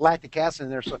that lactic acid in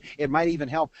there, so it might even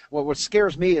help. What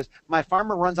scares me is my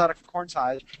farmer runs out of corn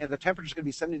silage and the temperature's going to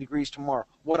be 70 degrees tomorrow.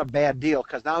 What a bad deal,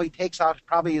 because now he takes out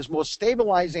probably his most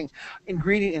stabilizing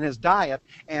ingredient in his diet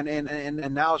and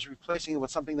now is replacing it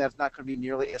with something that's not going to be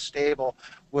nearly as stable,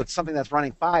 with something that's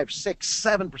running 5, 6,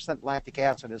 7% lactic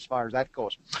acid as far as that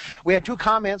goes. We had 2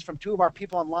 comments from 2 of our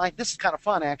people online. This is kind of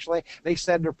fun, actually. They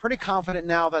said they're pretty confident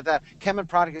now that that Kemin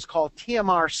product is called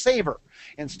TMR Saver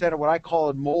instead of what I call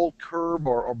a mold curb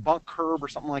or bunk curb or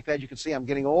something like that. You can see I'm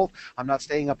getting old. I'm not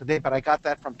staying up to date, but I got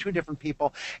that from 2 different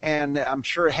people, and I'm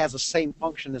sure it has the same function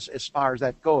function as far as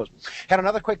that goes. Had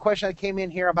another quick question that came in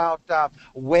here about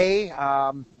whey.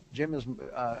 Jim is,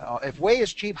 if whey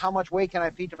is cheap, how much whey can I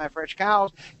feed to my fresh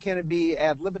cows? Can it be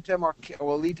ad libitum or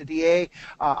will lead to DA?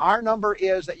 Our number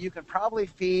is that you can probably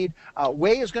feed,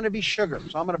 whey is going to be sugar.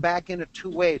 So I'm going to back into 2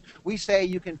 ways. We say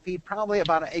you can feed probably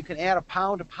you can add a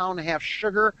pound and a half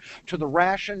sugar to the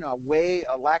ration. Whey,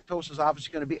 lactose is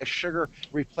obviously going to be a sugar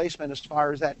replacement as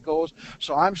far as that goes.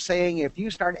 So I'm saying if you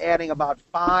start adding about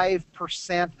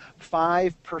 5%,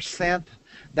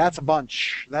 that's a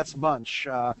bunch. That's a bunch.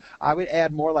 I would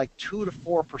add more like 2 to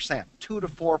 4%, 2 to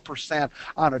 4%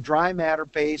 on a dry matter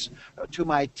base to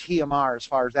my TMR as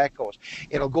far as that goes.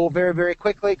 It'll go very, very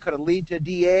quickly. Could it lead to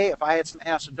DA? If I had some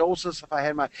acidosis, if I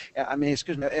had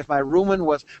if my rumen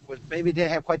was maybe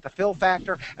didn't have quite the fill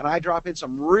factor, and I drop in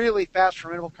some really fast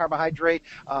fermentable carbohydrate,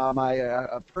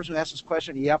 a person who asked this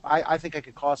question, yep, I think I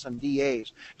could cause some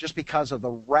DAs just because of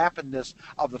the rapidness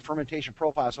of the fermentation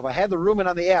profile. So if I had the rumen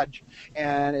on the edge,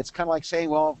 and it's kind of like saying,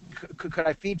 well, could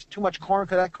I feed too much corn?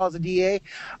 Could that cause a DA?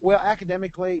 Well,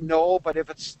 academically, no, but if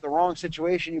it's the wrong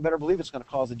situation, you better believe it's going to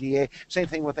cause a DA. Same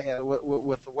thing with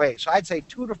the whey. So I'd say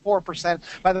 2 to 4%.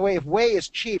 By the way, if whey is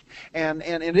cheap, and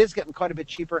it is getting quite a bit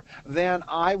cheaper, then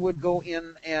I would go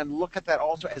in and look at that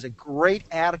also as a great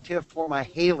additive for my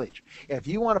haylage. If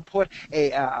you want to put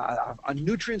a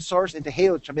nutrient source into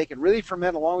haylage to make it really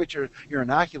ferment along with your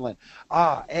inoculant,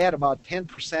 add about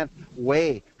 10%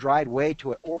 whey, dried whey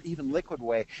to it, or even liquid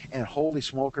whey, and holy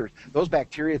smokers, those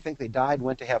bacteria think they died,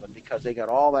 went to heaven because they got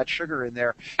all that sugar in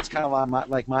there. It's kind of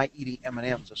like my eating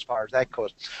M&Ms as far as that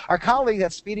goes. Our colleague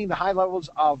that's feeding the high levels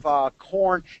of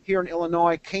corn here in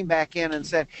Illinois came back in and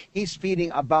said he's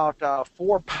feeding about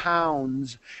 4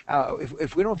 pounds.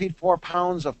 If we don't feed 4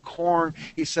 pounds of corn,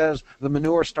 he says the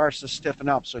manure starts to stiffen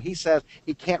up. So he says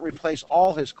he can't replace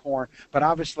all his corn, but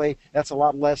obviously that's a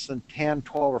lot less than 10,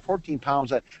 12, or 14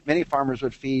 pounds that many farmers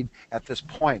would feed at this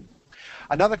point.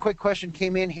 Another quick question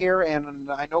came in here,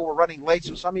 and I know we're running late,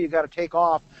 so some of you got to take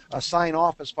off, sign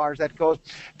off as far as that goes.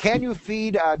 Can you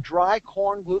feed dry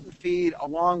corn gluten feed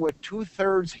along with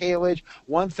 2/3 haylage,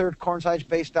 1/3 corn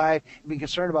silage-based diet, and be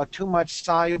concerned about too much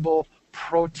soluble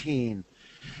protein?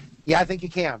 Yeah, I think you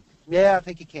can. Yeah, I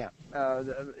think you can.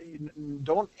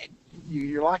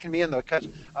 You're locking me in, though, because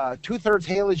 2/3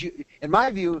 haylage, in my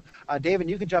view, David,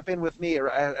 you can jump in with me or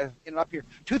up here.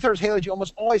 2/3 haylage, you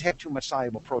almost always have too much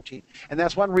soluble protein. And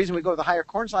that's one reason we go to the higher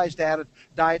corn size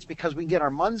diets, because we can get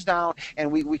our MUNs down and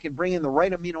we can bring in the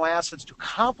right amino acids to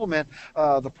complement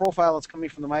the profile that's coming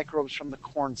from the microbes from the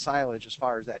corn silage as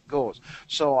far as that goes.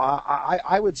 So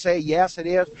I would say yes, it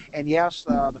is. And yes,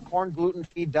 the corn gluten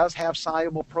feed does have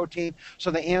soluble protein.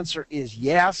 So the answer is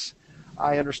yes.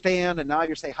 I understand, and now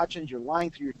you're saying, Hutjens, you're lying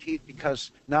through your teeth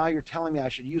because now you're telling me I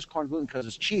should use corn gluten because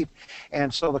it's cheap.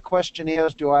 And so the question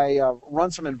is, do I run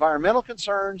some environmental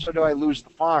concerns or do I lose the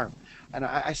farm? And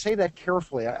I say that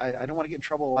carefully. I don't want to get in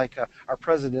trouble like our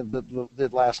president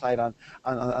did last night on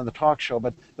the talk show.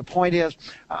 But the point is,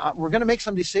 we're going to make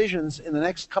some decisions in the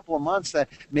next couple of months that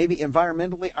maybe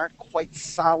environmentally aren't quite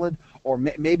solid, or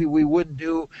maybe we wouldn't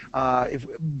do.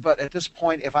 But at this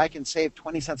point, if I can save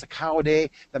 20 cents a cow a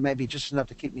day, that might be just enough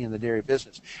to keep me in the dairy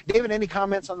business. David, any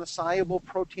comments on the soluble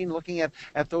protein, looking at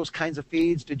those kinds of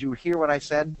feeds? Did you hear what I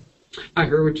said? I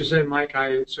heard what you said, Mike.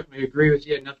 I certainly agree with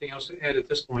you. Nothing else to add at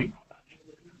this point.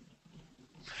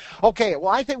 Okay, well,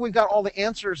 I think we've got all the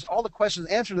answers, all the questions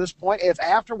answered at this point. It's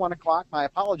after 1 o'clock. My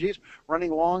apologies,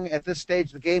 running long at this stage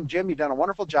of the game. Jim, you've done a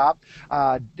wonderful job.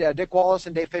 Dick Wallace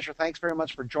and Dave Fisher, thanks very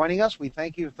much for joining us. We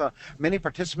thank you for the many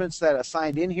participants that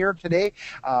signed in here today.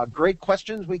 Great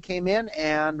questions we came in,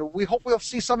 and we hope we'll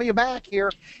see some of you back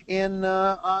here on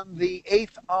the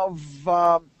 8th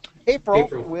of April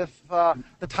with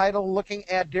the title Looking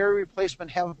at Dairy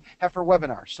Replacement Heifer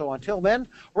Webinar. So until then,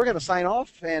 we're going to sign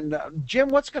off. And Jim,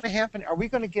 what's going to happen? Are we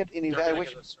going to get an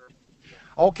evaluation?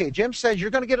 Okay, Jim says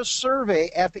you're going to get a survey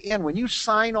at the end. When you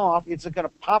sign off, it's going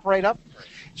to pop right up.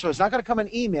 So it's not going to come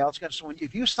in email. It's going to, so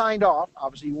if you signed off,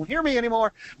 obviously you won't hear me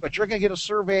anymore, but you're going to get a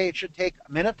survey. It should take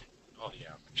a minute. Oh, yeah.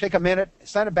 Take a minute,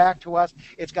 send it back to us.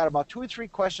 It's got about 2 or 3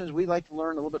 questions we'd like to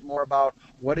learn a little bit more about.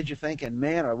 What did you think? And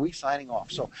man, are we signing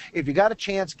off. So if you got a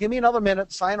chance, give me another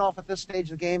minute, sign off at this stage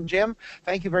of the game. Jim,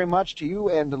 thank you very much to you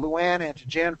and to Luann and to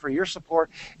Jen for your support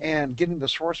and getting the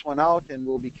source one out. And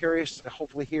we'll be curious to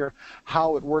hopefully hear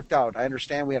how it worked out. I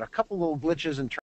understand we had a couple little glitches in terms